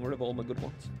slowly getting rid of all my good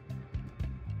ones.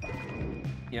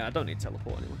 Yeah, I don't need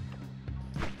teleport anyway.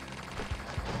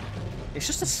 It's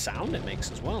just a sound it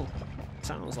makes as well. It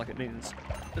sounds like it means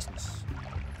business.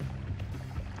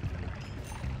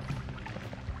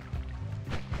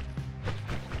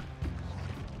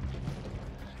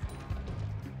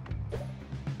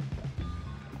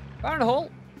 Fire in the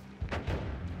hole!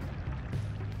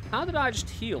 How did I just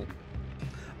heal?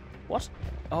 What?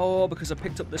 Oh, because I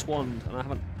picked up this wand and I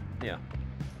haven't... Yeah.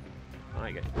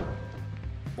 I get it.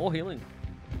 More healing.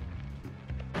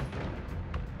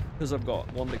 Because I've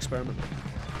got wand experiment.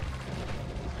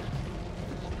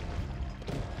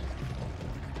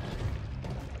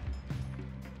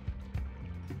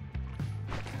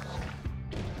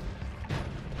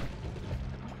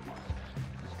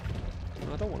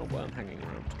 I don't want a worm hanging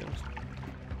around, to be honest.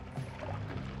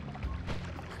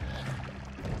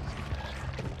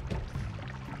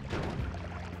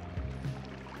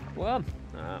 Worm!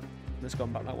 It's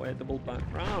gone back that way, doubled back.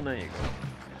 Round, there you go.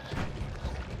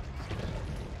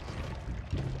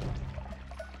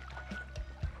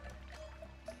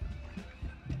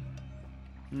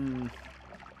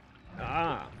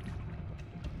 Ah!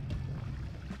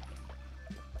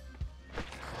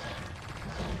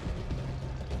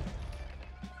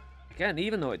 Again,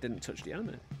 even though it didn't touch the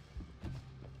enemy.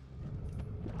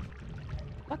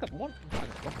 Like a what? Like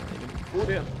a rock. Oh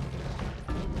dear.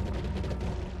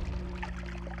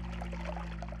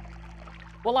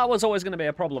 Well, that was always going to be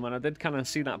a problem, and I did kind of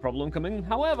see that problem coming.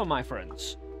 However, my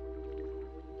friends,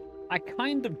 I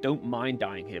kind of don't mind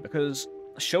dying here, because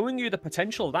showing you the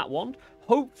potential of that wand,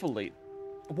 hopefully,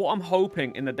 what I'm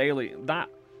hoping in the daily, that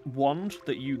wand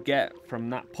that you get from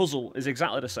that puzzle is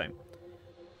exactly the same.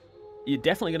 You're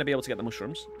definitely going to be able to get the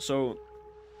mushrooms. So,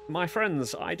 my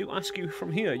friends, I do ask you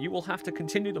from here, you will have to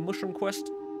continue the mushroom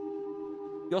quest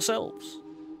yourselves.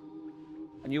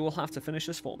 And you will have to finish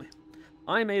this for me.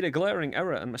 I made a glaring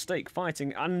error and mistake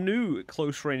fighting. I knew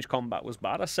close-range combat was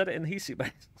bad. I said it in the Hisi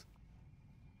base.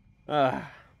 But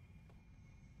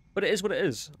it is what it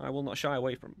is. I will not shy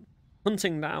away from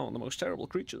hunting down the most terrible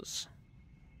creatures.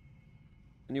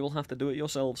 And you will have to do it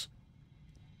yourselves.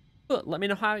 But let me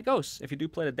know how it goes. If you do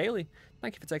play the daily,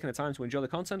 thank you for taking the time to enjoy the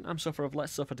content. I'm Suffer of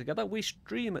Let's Suffer Together. We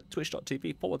stream at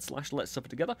twitch.tv/Let's Suffer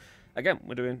Together. Again,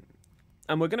 we're going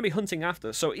to be hunting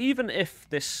after. So even if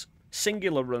this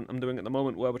singular run I'm doing at the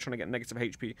moment, where we're trying to get negative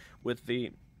HP with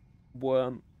the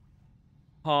worm,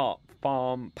 heart,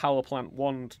 farm, power plant,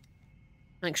 wand,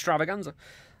 extravaganza,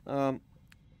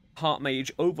 heart mage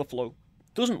overflow,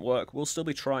 doesn't work, we'll still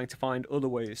be trying to find other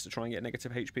ways to try and get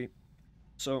negative HP.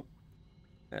 So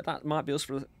that might be us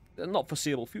for a not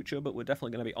foreseeable future, but we're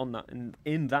definitely going to be on that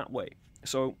in that way.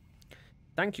 So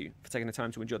thank you for taking the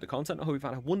time to enjoy the content. I hope you've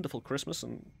had a wonderful Christmas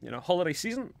and, you know, holiday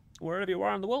season wherever you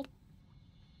are in the world.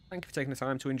 Thank you for taking the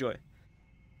time to enjoy,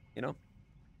 you know.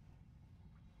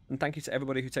 And thank you to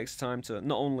everybody who takes the time to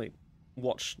not only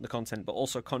watch the content, but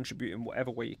also contribute in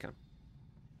whatever way you can.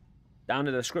 Down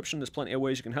in the description, there's plenty of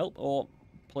ways you can help, or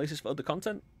places for other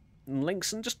content, and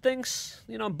links and just things,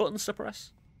 you know, buttons to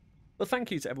press. But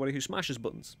thank you to everybody who smashes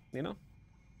buttons, you know?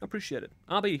 I appreciate it.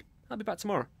 I'll be back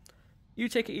tomorrow. You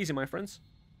take it easy, my friends.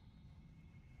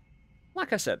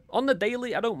 Like I said, on the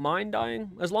daily, I don't mind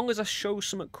dying, as long as I show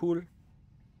something cool.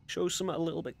 Show something a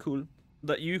little bit cool.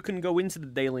 That you can go into the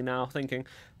daily now thinking,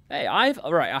 hey, I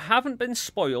haven't been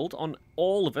spoiled on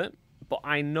all of it, but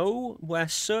I know where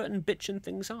certain bitchin'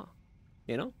 things are,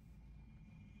 you know?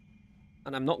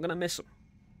 And I'm not going to miss them.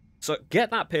 So get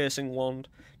that piercing wand,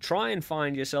 try and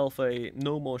find yourself a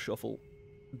no more shuffle,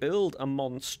 build a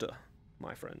monster,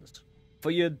 my friends.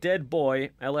 For your dead boy,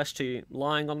 LST,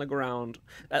 lying on the ground,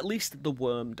 at least the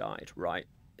worm died, right?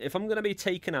 If I'm going to be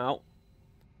taken out,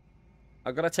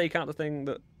 I've got to take out the thing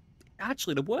that...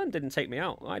 Actually, the worm didn't take me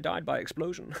out. I died by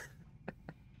explosion.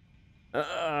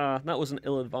 That was an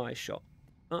ill-advised shot.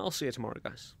 I'll see you tomorrow,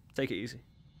 guys. Take it easy.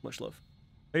 Much love.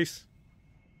 Peace.